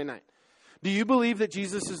last Sunday night. Do you believe that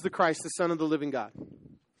Jesus is the Christ, the Son of the living God?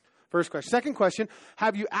 First question. Second question,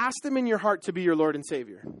 have you asked him in your heart to be your Lord and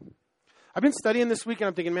Savior? I've been studying this week, and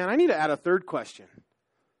I'm thinking, man, I need to add a third question.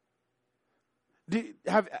 Do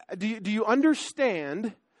you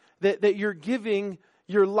understand that you're giving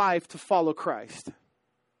your life to follow Christ?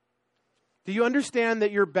 Do you understand that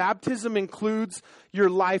your baptism includes your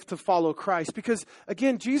life to follow Christ? Because,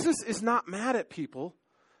 again, Jesus is not mad at people,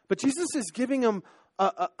 but Jesus is giving them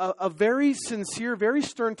a very sincere, very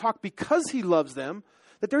stern talk because he loves them,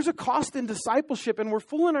 that there's a cost in discipleship, and we're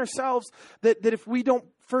fooling ourselves that if we don't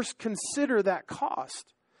first consider that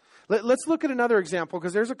cost. Let's look at another example,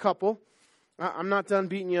 because there's a couple. I'm not done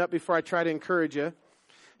beating you up before I try to encourage you.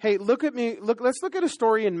 Hey, look at me. Let's look at a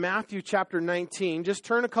story in Matthew chapter 19. Just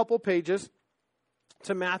turn a couple pages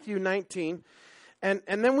to Matthew 19. And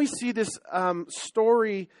then we see this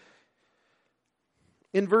story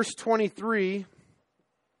in verse 23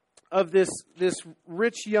 of this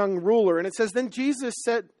rich young ruler. And it says, then Jesus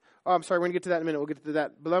said, Oh, I'm sorry, we're going to get to that in a minute. We'll get to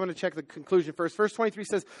that. But I'm going to check the conclusion first. Verse 23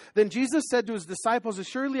 says, Then Jesus said to his disciples,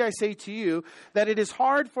 Assuredly I say to you that it is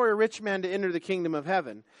hard for a rich man to enter the kingdom of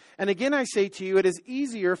heaven. And again I say to you, it is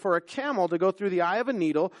easier for a camel to go through the eye of a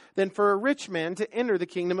needle than for a rich man to enter the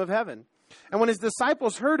kingdom of heaven. And when his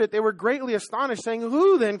disciples heard it, they were greatly astonished, saying,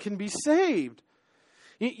 Who then can be saved?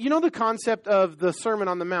 You know the concept of the Sermon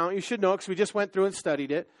on the Mount. You should know it because we just went through and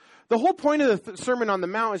studied it. The whole point of the Sermon on the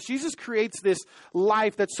Mount is Jesus creates this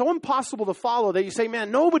life that's so impossible to follow that you say,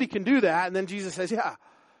 man, nobody can do that. And then Jesus says, yeah,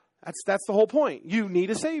 that's the whole point. You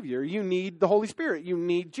need a Savior. You need the Holy Spirit. You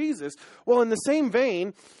need Jesus. Well, in the same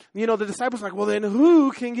vein, the disciples are like, well, then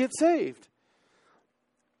who can get saved?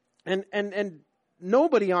 And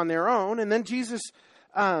nobody on their own. And then Jesus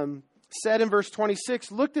said in verse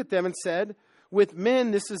 26, looked at them and said, with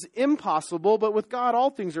men this is impossible, but with God all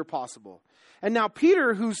things are possible. And now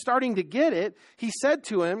Peter, who's starting to get it, he said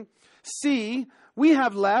to him, see, we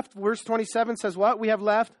have left, verse 27 says what? We have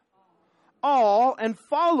left all and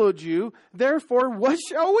followed you. Therefore, what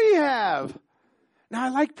shall we have? Now I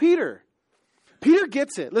like Peter. Peter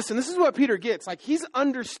gets it. Listen, this is what Peter gets. Like, he's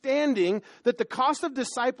understanding that the cost of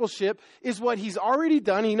discipleship is what he's already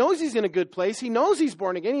done. He knows he's in a good place. He knows he's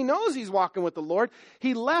born again. He knows he's walking with the Lord.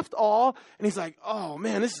 He left all, and he's like, oh,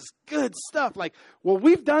 man, this is good stuff. Like, well,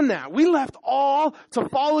 we've done that. We left all to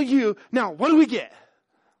follow you. Now, what do we get?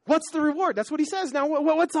 What's the reward? That's what he says. Now,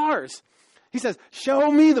 what's ours? He says,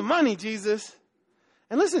 show me the money, Jesus.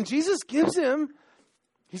 And listen, Jesus gives him.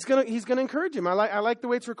 He's gonna encourage him. I like the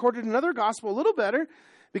way it's recorded in another gospel a little better,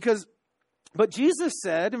 but Jesus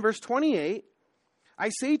said in verse 28, I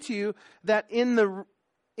say to you that in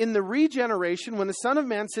the regeneration, when the Son of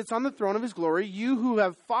Man sits on the throne of his glory, you who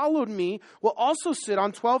have followed me will also sit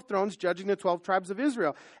on 12 thrones, judging the 12 tribes of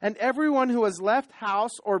Israel. And everyone who has left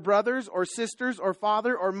house or brothers or sisters or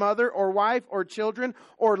father or mother or wife or children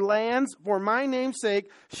or lands for my name's sake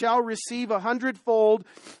shall receive 100-fold.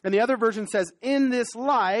 And the other version says, in this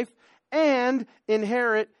life, and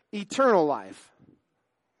inherit eternal life.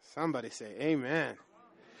 Somebody say amen.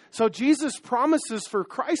 So Jesus promises for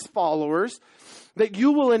Christ followers that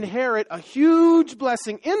you will inherit a huge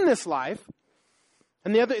blessing in this life.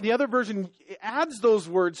 And the other version adds those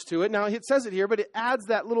words to it. Now, it says it here, but it adds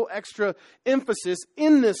that little extra emphasis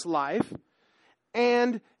in this life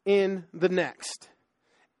and in the next.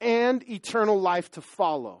 And eternal life to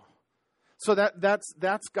follow. So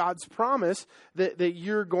that's God's promise that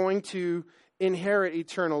you're going to inherit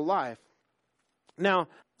eternal life. Now,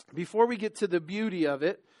 before we get to the beauty of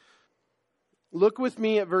it, look with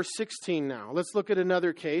me at verse 16 now. Let's look at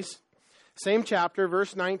another case. Same chapter,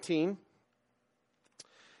 verse 19.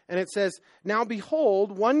 And it says, now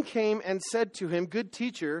behold, one came and said to him, good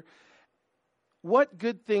teacher, what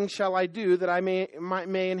good thing shall I do that I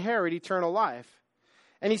may inherit eternal life?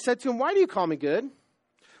 And he said to him, why do you call me good?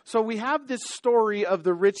 So we have this story of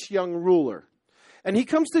the rich young ruler. And he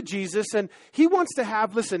comes to Jesus and he wants to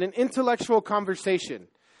have, listen, an intellectual conversation.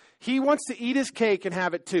 He wants to eat his cake and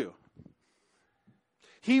have it too.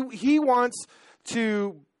 He wants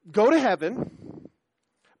to go to heaven,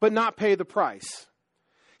 but not pay the price.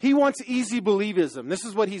 He wants easy believism. This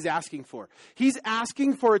is what he's asking for. He's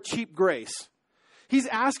asking for a cheap grace. He's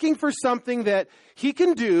asking for something that he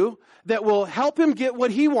can do that will help him get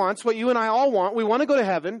what he wants, what you and I all want. We want to go to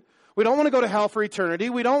heaven. We don't want to go to hell for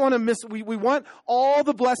eternity. We don't want to miss, we want all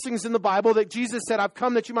the blessings in the Bible that Jesus said, I've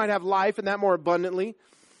come that you might have life and that more abundantly.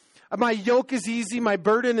 My yoke is easy. My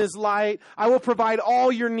burden is light. I will provide all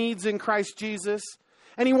your needs in Christ Jesus.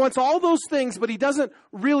 And he wants all those things, but he doesn't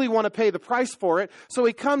really want to pay the price for it. So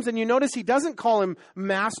he comes, and you notice he doesn't call him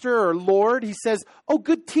master or Lord. He says, oh,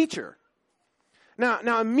 good teacher.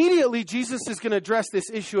 Now immediately Jesus is going to address this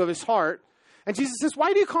issue of his heart. And Jesus says,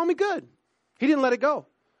 why do you call me good? He didn't let it go.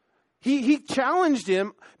 He challenged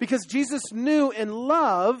him because Jesus knew in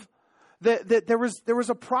love that there was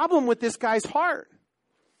a problem with this guy's heart.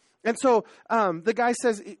 And so the guy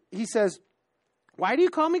says, why do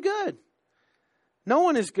you call me good? No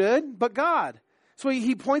one is good but God. So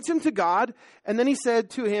he points him to God. And then he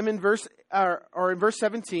said to him in verse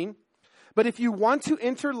 17, but if you want to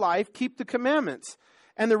enter life, keep the commandments.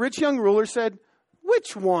 And the rich young ruler said,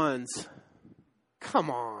 which ones? Come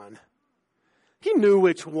on. He knew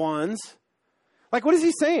which ones. Like, what is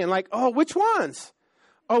he saying? Like, oh, which ones?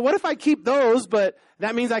 Oh, what if I keep those, but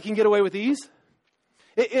that means I can get away with these?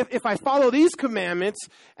 If I follow these commandments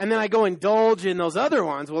and then I go indulge in those other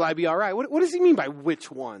ones, will I be all right? What does he mean by which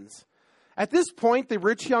ones? At this point, the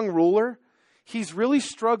rich young ruler, he's really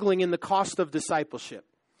struggling in the cost of discipleship.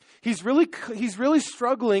 He's really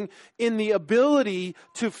struggling in the ability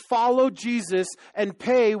to follow Jesus and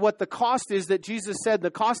pay what the cost is that Jesus said.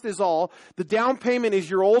 The cost is all. The down payment is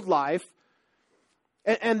your old life.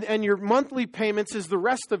 And your monthly payments is the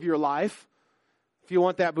rest of your life, if you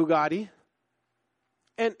want that Bugatti.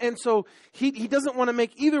 And so he doesn't want to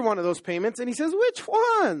make either one of those payments. And he says, which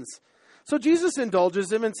ones? So Jesus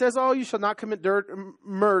indulges him and says, oh, you shall not commit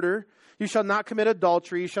murder. You shall not commit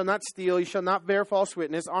adultery. You shall not steal. You shall not bear false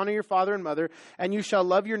witness. Honor your father and mother. And you shall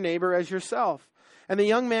love your neighbor as yourself. And the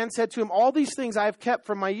young man said to him, all these things I have kept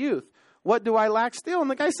from my youth. What do I lack still?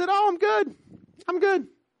 And the guy said, oh, I'm good. I'm good.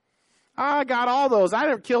 I got all those. I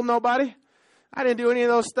didn't kill nobody. I didn't do any of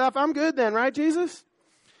those stuff. I'm good then, right, Jesus?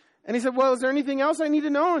 And he said, well, is there anything else I need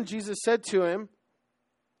to know? And Jesus said to him,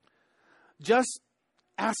 just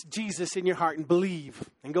ask Jesus in your heart and believe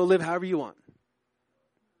and go live however you want.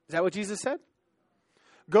 Is that what Jesus said?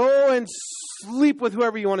 Go and sleep with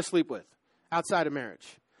whoever you want to sleep with outside of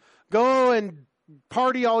marriage. Go and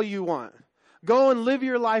party all you want. Go and live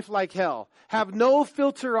your life like hell. Have no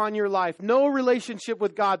filter on your life. No relationship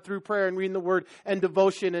with God through prayer and reading the Word and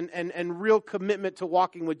devotion and real commitment to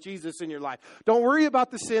walking with Jesus in your life. Don't worry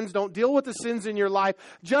about the sins. Don't deal with the sins in your life.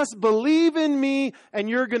 Just believe in me and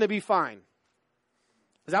you're going to be fine.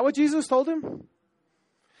 Is that what Jesus told him?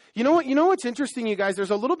 You know what? You know what's interesting, you guys?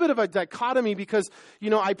 There's a little bit of a dichotomy because,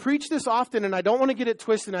 I preach this often and I don't want to get it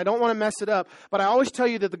twisted and I don't want to mess it up. But I always tell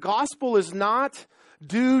you that the gospel is not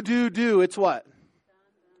do. It's what?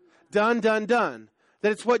 Done. That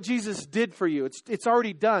it's what Jesus did for you. It's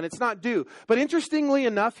already done. It's not do. But interestingly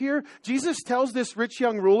enough here, Jesus tells this rich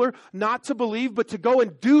young ruler not to believe, but to go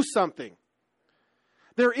and do something.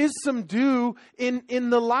 There is some do in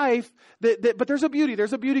the life, but there's a beauty.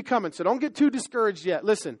 There's a beauty coming. So don't get too discouraged yet.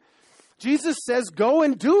 Listen, Jesus says go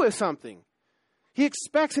and do something. He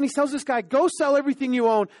expects, and he tells this guy, go sell everything you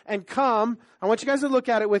own and come. I want you guys to look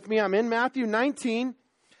at it with me. I'm in Matthew 19,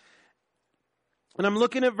 and I'm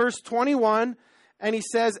looking at verse 21, and he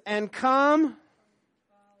says, and come,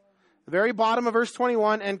 the very bottom of verse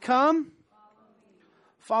 21, and come,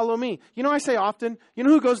 follow me. I say often,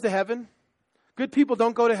 who goes to heaven? Good people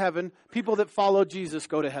don't go to heaven. People that follow Jesus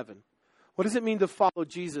go to heaven. What does it mean to follow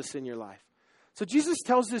Jesus in your life? So Jesus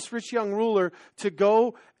tells this rich young ruler to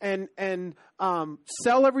go and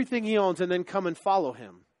sell everything he owns and then come and follow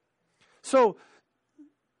him. So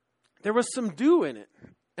there was some do in it.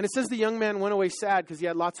 And it says the young man went away sad because he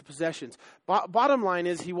had lots of possessions. Bottom line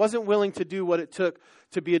is he wasn't willing to do what it took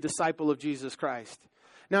to be a disciple of Jesus Christ.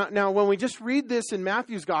 Now, when we just read this in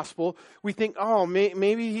Matthew's gospel, we think, oh,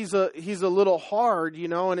 maybe he's a little hard,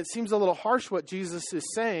 and it seems a little harsh what Jesus is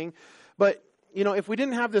saying. But, if we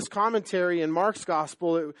didn't have this commentary in Mark's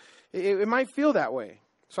gospel, it might feel that way.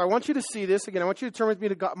 So I want you to see this again. I want you to turn with me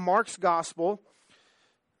to Mark's gospel,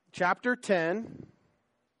 chapter 10.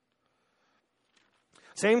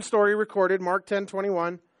 Same story recorded, Mark 10:21.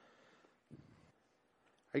 Are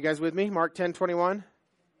you guys with me? Mark 10:21. It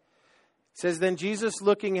says, then Jesus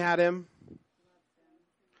looking at him.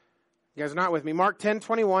 You guys are not with me. Mark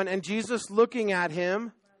 10:21. And Jesus looking at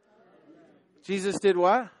him. Jesus did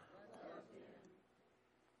what?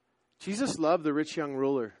 Jesus loved the rich young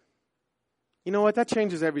ruler. You know what? That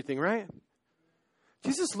changes everything, right?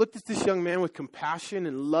 Jesus looked at this young man with compassion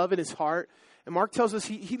and love in his heart. And Mark tells us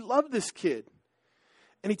he loved this kid.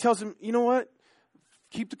 And he tells him, you know what?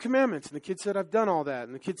 Keep the commandments. And the kid said, I've done all that.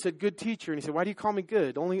 And the kid said, good teacher. And he said, why do you call me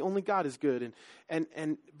good? Only God is good.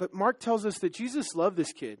 But Mark tells us that Jesus loved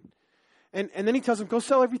this kid. And then he tells him, go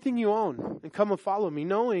sell everything you own and come and follow me,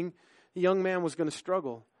 knowing the young man was going to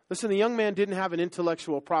struggle. Listen, the young man didn't have an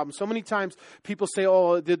intellectual problem. So many times people say,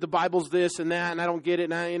 oh, the Bible's this and that, and I don't get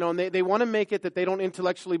it. And they want to make it that they don't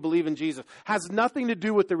intellectually believe in Jesus. Has nothing to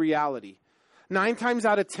do with the reality. 9 times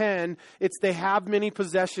out of 10, it's they have many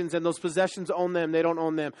possessions and those possessions own them. They don't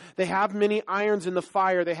own them. They have many irons in the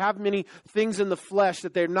fire. They have many things in the flesh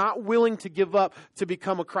that they're not willing to give up to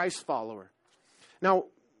become a Christ follower. Now,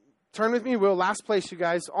 turn with me, Will. Last place, you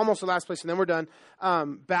guys. Almost the last place, and then we're done.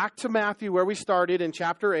 Back to Matthew where we started in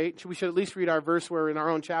chapter 8. We should at least read our verse. We're in our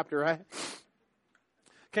own chapter, right?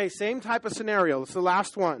 Okay, same type of scenario. It's the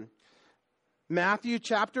last one. Matthew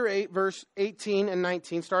chapter 8, verse 18 and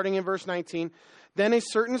 19, starting in verse 19. Then a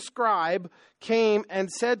certain scribe came and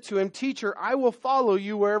said to him, Teacher, I will follow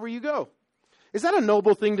you wherever you go. Is that a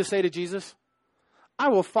noble thing to say to Jesus? I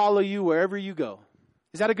will follow you wherever you go.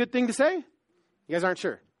 Is that a good thing to say? You guys aren't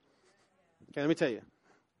sure? Okay, let me tell you.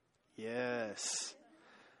 Yes.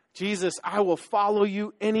 Jesus, I will follow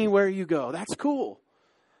you anywhere you go. That's cool.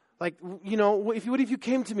 Like, what if you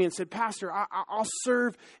came to me and said, Pastor, I'll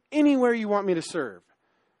serve anywhere you want me to serve?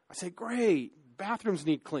 I say, great. bathrooms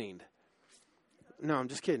need cleaned. No, I'm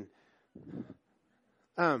just kidding.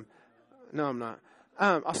 No, I'm not.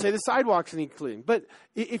 I'll say the sidewalks need cleaned. But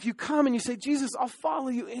if you come and you say, Jesus, I'll follow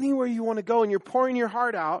you anywhere you want to go, and you're pouring your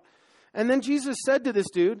heart out, and then Jesus said to this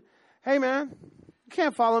dude, hey, man, you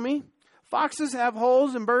can't follow me. Foxes have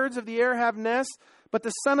holes and birds of the air have nests, but the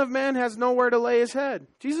Son of Man has nowhere to lay his head.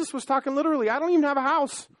 Jesus was talking literally. I don't even have a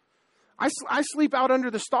house. I sleep out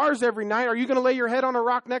under the stars every night. Are you going to lay your head on a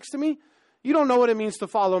rock next to me? You don't know what it means to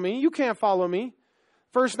follow me. You can't follow me.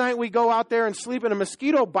 First night we go out there and sleep and a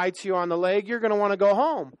mosquito bites you on the leg, you're going to want to go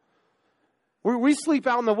home. We sleep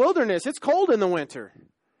out in the wilderness. It's cold in the winter.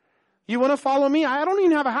 You want to follow me? I don't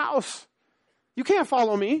even have a house. You can't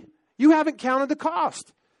follow me. You haven't counted the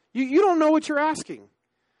cost. You don't know what you're asking.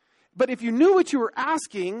 But if you knew what you were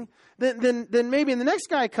asking, then maybe the next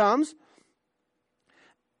guy comes,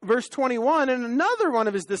 verse 21, and another one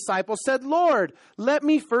of his disciples said, Lord, let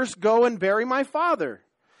me first go and bury my father.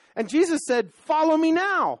 And Jesus said, follow me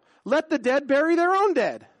now. Let the dead bury their own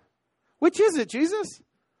dead. Which is it, Jesus?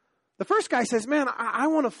 The first guy says, man, I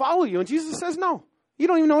want to follow you. And Jesus says, no, you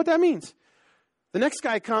don't even know what that means. The next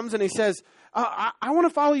guy comes and he says, I want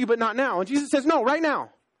to follow you, but not now. And Jesus says, no, right now.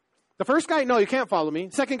 The first guy, no, you can't follow me.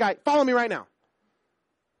 Second guy, follow me right now.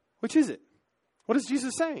 Which is it? What is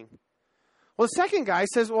Jesus saying? Well, the second guy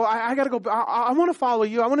says, well, I got to go. I want to follow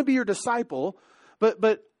you. I want to be your disciple,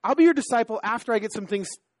 but I'll be your disciple after I get some things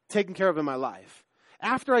taken care of in my life,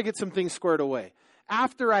 after I get some things squared away,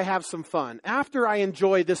 after I have some fun, after I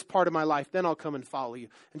enjoy this part of my life, then I'll come and follow you.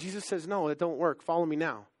 And Jesus says, no, it don't work. Follow me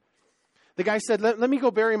now. The guy said, let me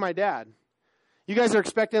go bury my dad. You guys are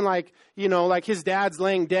expecting like his dad's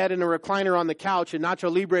laying dead in a recliner on the couch and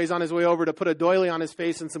Nacho Libre's on his way over to put a doily on his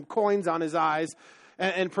face and some coins on his eyes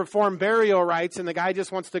and perform burial rites. And the guy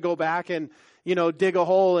just wants to go back and, dig a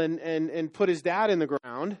hole and put his dad in the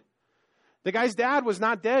ground. The guy's dad was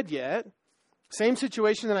not dead yet. Same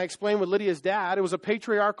situation that I explained with Lydia's dad. It was a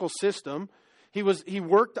patriarchal system. He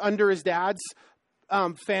worked under his dad's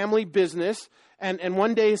family business, and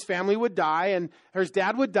one day his family would die, and his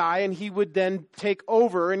dad would die, and he would then take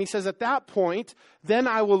over. And he says, at that point, then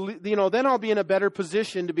I'll be in a better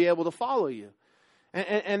position to be able to follow you.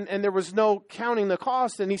 And there was no counting the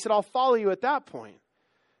cost. And he said, I'll follow you at that point.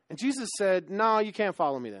 And Jesus said, no, you can't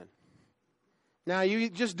follow me then. Now, you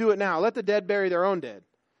just do it now. Let the dead bury their own dead.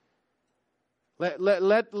 Let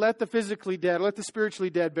the physically dead, let the spiritually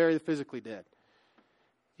dead bury the physically dead.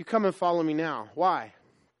 You come and follow me now. Why?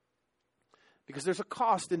 Because there's a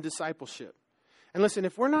cost in discipleship. And listen,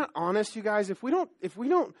 if we're not honest, you guys, if we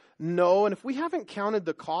don't know, and if we haven't counted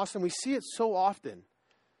the cost, and we see it so often,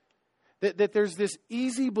 that there's this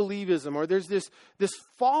easy believism, or there's this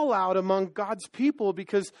fallout among God's people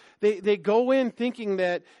because they go in thinking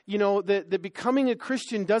that, that becoming a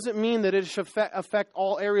Christian doesn't mean that it should affect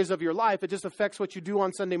all areas of your life. It just affects what you do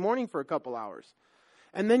on Sunday morning for a couple hours.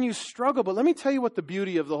 And then you struggle. But let me tell you what the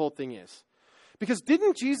beauty of the whole thing is. Because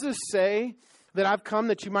didn't Jesus say that I've come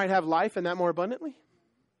that you might have life and that more abundantly?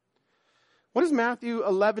 What does Matthew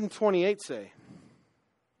 11:28 say?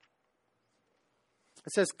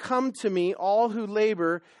 It says, come to me, all who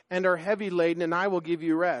labor and are heavy laden, and I will give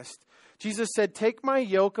you rest. Jesus said, take my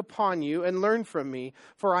yoke upon you and learn from me,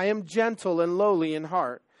 for I am gentle and lowly in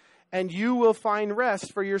heart, and you will find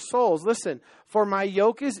rest for your souls. Listen, for my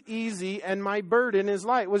yoke is easy and my burden is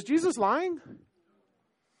light. Was Jesus lying?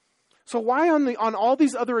 So why on all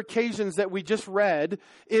these other occasions that we just read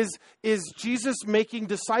is Jesus making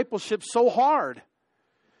discipleship so hard?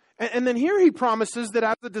 And then here he promises that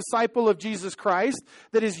as a disciple of Jesus Christ,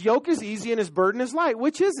 that his yoke is easy and his burden is light.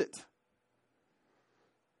 Which is it?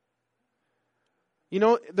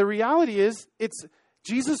 The reality is, it's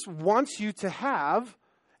Jesus wants you to have,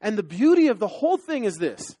 and the beauty of the whole thing is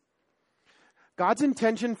this. God's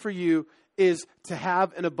intention for you is to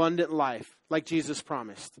have an abundant life, like Jesus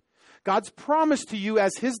promised. God's promise to you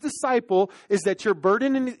as his disciple is that his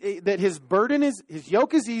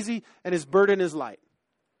yoke is easy and his burden is light.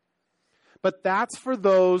 But that's for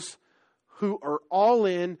those who are all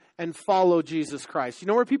in and follow Jesus Christ. You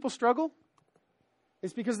know where people struggle?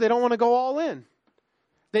 It's because they don't want to go all in.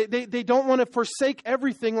 They don't want to forsake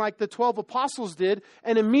everything like the 12 apostles did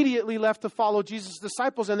and immediately left to follow Jesus'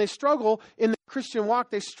 disciples. And they struggle in their Christian walk.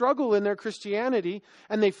 They struggle in their Christianity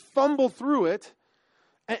and they fumble through it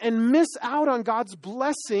and miss out on God's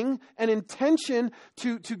blessing and intention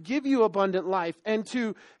to give you abundant life and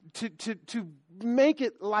to make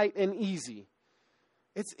it light and easy.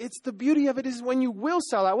 It's the beauty of it is when you will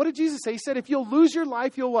sell out. What did Jesus say? He said, if you'll lose your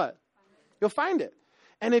life, you'll what? You'll find it.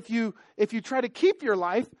 And if you try to keep your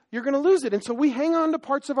life, you're going to lose it. And so we hang on to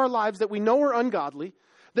parts of our lives that we know are ungodly,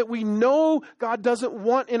 that we know God doesn't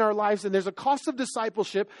want in our lives, and there's a cost of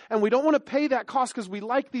discipleship, and we don't want to pay that cost because we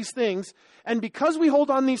like these things, and because we hold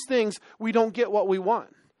on these things, we don't get what we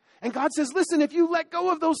want. And God says, listen, if you let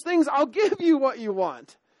go of those things, I'll give you what you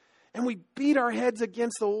want. And we beat our heads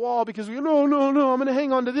against the wall because no, I'm going to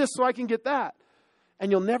hang on to this so I can get that.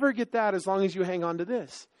 And you'll never get that as long as you hang on to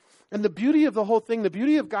this. And the beauty of the whole thing, the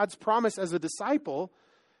beauty of God's promise as a disciple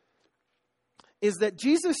is that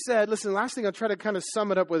Jesus said, listen, last thing I'll try to kind of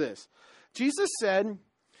sum it up with this. Jesus said,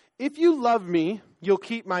 if you love me, you'll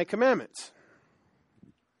keep my commandments.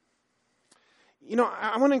 You know,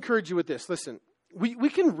 I want to encourage you with this. Listen, we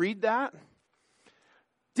can read that.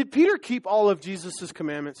 Did Peter keep all of Jesus'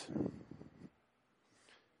 commandments?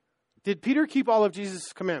 Did Peter keep all of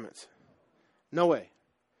Jesus' commandments? No way.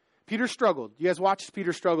 Peter struggled. You guys watched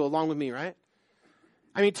Peter struggle along with me, right?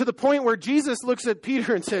 I mean, to the point where Jesus looks at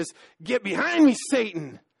Peter and says, get behind me,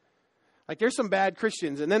 Satan. Like, there's some bad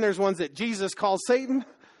Christians, and then there's ones that Jesus calls Satan,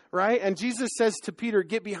 right? And Jesus says to Peter,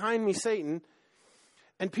 get behind me, Satan.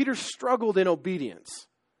 And Peter struggled in obedience.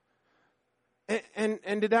 And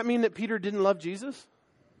did that mean that Peter didn't love Jesus?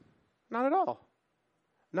 Not at all.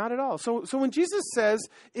 Not at all. So when Jesus says,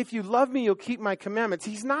 if you love me, you'll keep my commandments,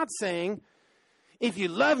 he's not saying, if you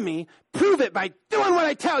love me, prove it by doing what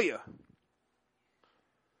I tell you.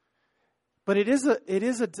 But it is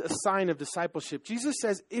a sign of discipleship. Jesus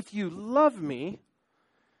says, if you love me,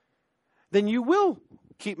 then you will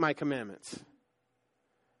keep my commandments.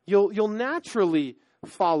 You'll naturally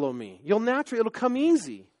follow me. It'll come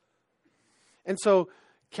easy. And so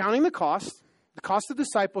counting the cost of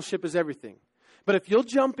discipleship is everything. But if you'll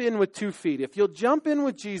jump in with 2 feet, if you'll jump in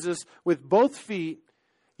with Jesus with both feet,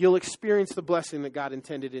 you'll experience the blessing that God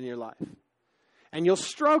intended in your life. And you'll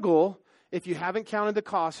struggle if you haven't counted the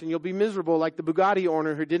cost, and you'll be miserable like the Bugatti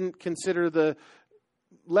owner who didn't consider the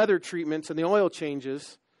leather treatments and the oil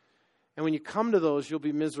changes. And when you come to those, you'll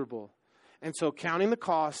be miserable. And so counting the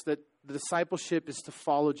cost, that the discipleship is to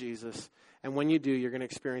follow Jesus. And when you do, you're going to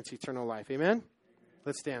experience eternal life. Amen?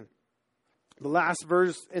 Let's stand. The last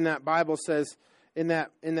verse in that Bible says, in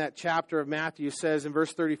that chapter of Matthew says in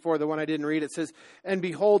verse 34, the one I didn't read, it says, and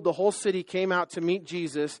behold, the whole city came out to meet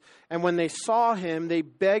Jesus, and when they saw him, they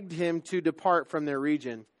begged him to depart from their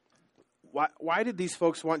region. Why did these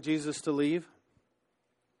folks want Jesus to leave?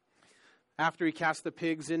 After he cast the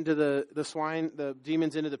pigs into the swine, the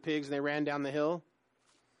demons into the pigs, and they ran down the hill,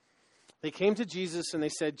 they came to Jesus and they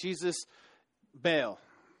said, Jesus, bail.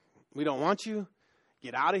 We don't want you.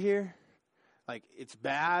 Get out of here. Like, it's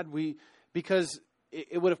bad. Because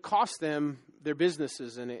it would have cost them their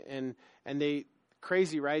businesses, and they,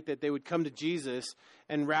 crazy, right? That they would come to Jesus,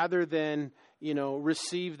 and rather than,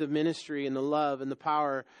 receive the ministry and the love and the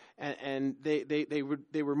power, and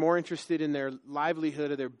they were more interested in their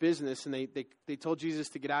livelihood or their business, and they told Jesus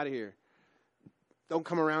to get out of here. Don't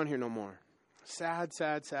come around here no more. Sad,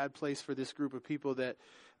 sad, sad place for this group of people that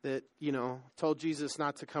told Jesus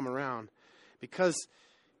not to come around, because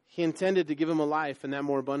he intended to give them a life, and that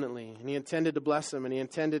more abundantly. And he intended to bless them, and he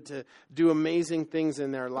intended to do amazing things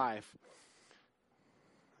in their life.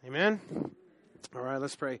 Amen? All right,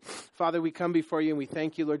 let's pray. Father, we come before you, and we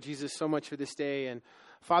thank you, Lord Jesus, so much for this day. And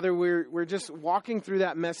Father, we're just walking through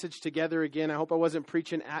that message together again. I hope I wasn't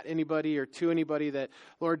preaching at anybody or to anybody. That,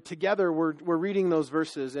 Lord, together we're reading those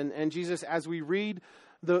verses. And Jesus, as we read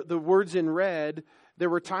the words in red, there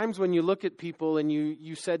were times when you look at people and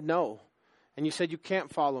you said no. And you said you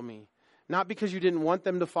can't follow me. Not because you didn't want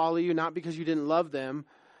them to follow you, not because you didn't love them,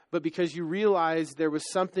 but because you realized there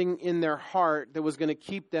was something in their heart that was going to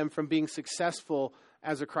keep them from being successful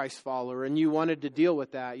as a Christ follower. And you wanted to deal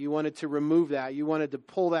with that. You wanted to remove that. You wanted to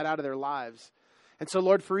pull that out of their lives. And so,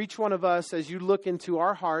 Lord, for each one of us, as you look into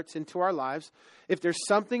our hearts, into our lives, if there's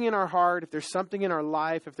something in our heart, if there's something in our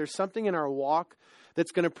life, if there's something in our walk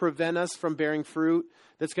that's going to prevent us from bearing fruit,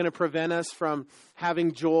 that's going to prevent us from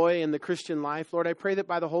having joy in the Christian life, Lord, I pray that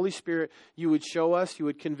by the Holy Spirit, you would show us, you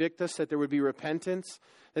would convict us, that there would be repentance,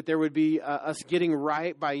 that there would be us getting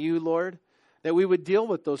right by you, Lord, that we would deal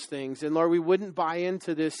with those things. And Lord, we wouldn't buy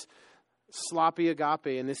into this sloppy agape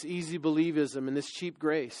and this easy believism and this cheap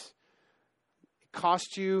grace. It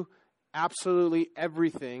cost you absolutely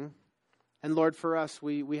everything. And Lord, for us,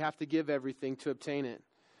 we have to give everything to obtain it.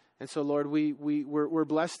 And so, Lord, we're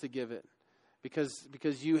blessed to give it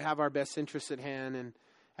because you have our best interests at hand. And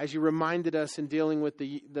as you reminded us in dealing with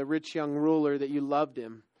the rich young ruler that you loved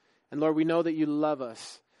him. And Lord, we know that you love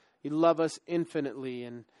us. You love us infinitely,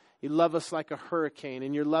 and you love us like a hurricane,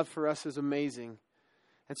 and your love for us is amazing.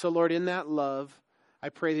 And so, Lord, in that love, I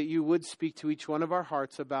pray that you would speak to each one of our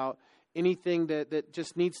hearts about anything that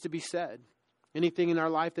just needs to be said, anything in our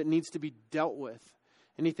life that needs to be dealt with,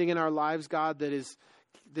 anything in our lives, God, that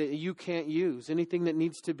you can't use, anything that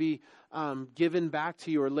needs to be given back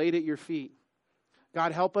to you or laid at your feet.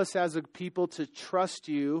 God, help us as a people to trust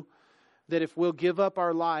you, that if we'll give up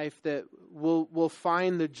our life, that we'll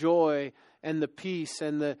find the joy and the peace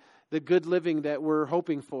and the good living that we're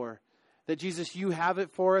hoping for. That, Jesus, you have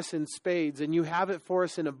it for us in spades, and you have it for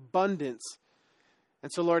us in abundance.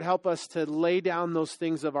 And so, Lord, help us to lay down those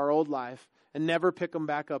things of our old life and never pick them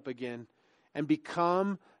back up again, and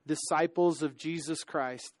become disciples of Jesus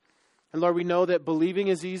Christ. And Lord, we know that believing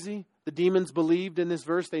is easy. The demons believed in this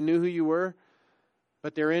verse. They knew who you were,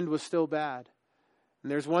 but their end was still bad.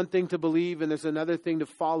 And there's one thing to believe, and there's another thing to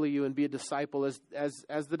follow you and be a disciple, as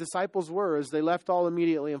the disciples were, as they left all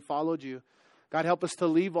immediately and followed you. God, help us to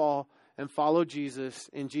leave all and follow Jesus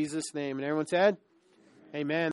in Jesus' name. And everyone said, amen.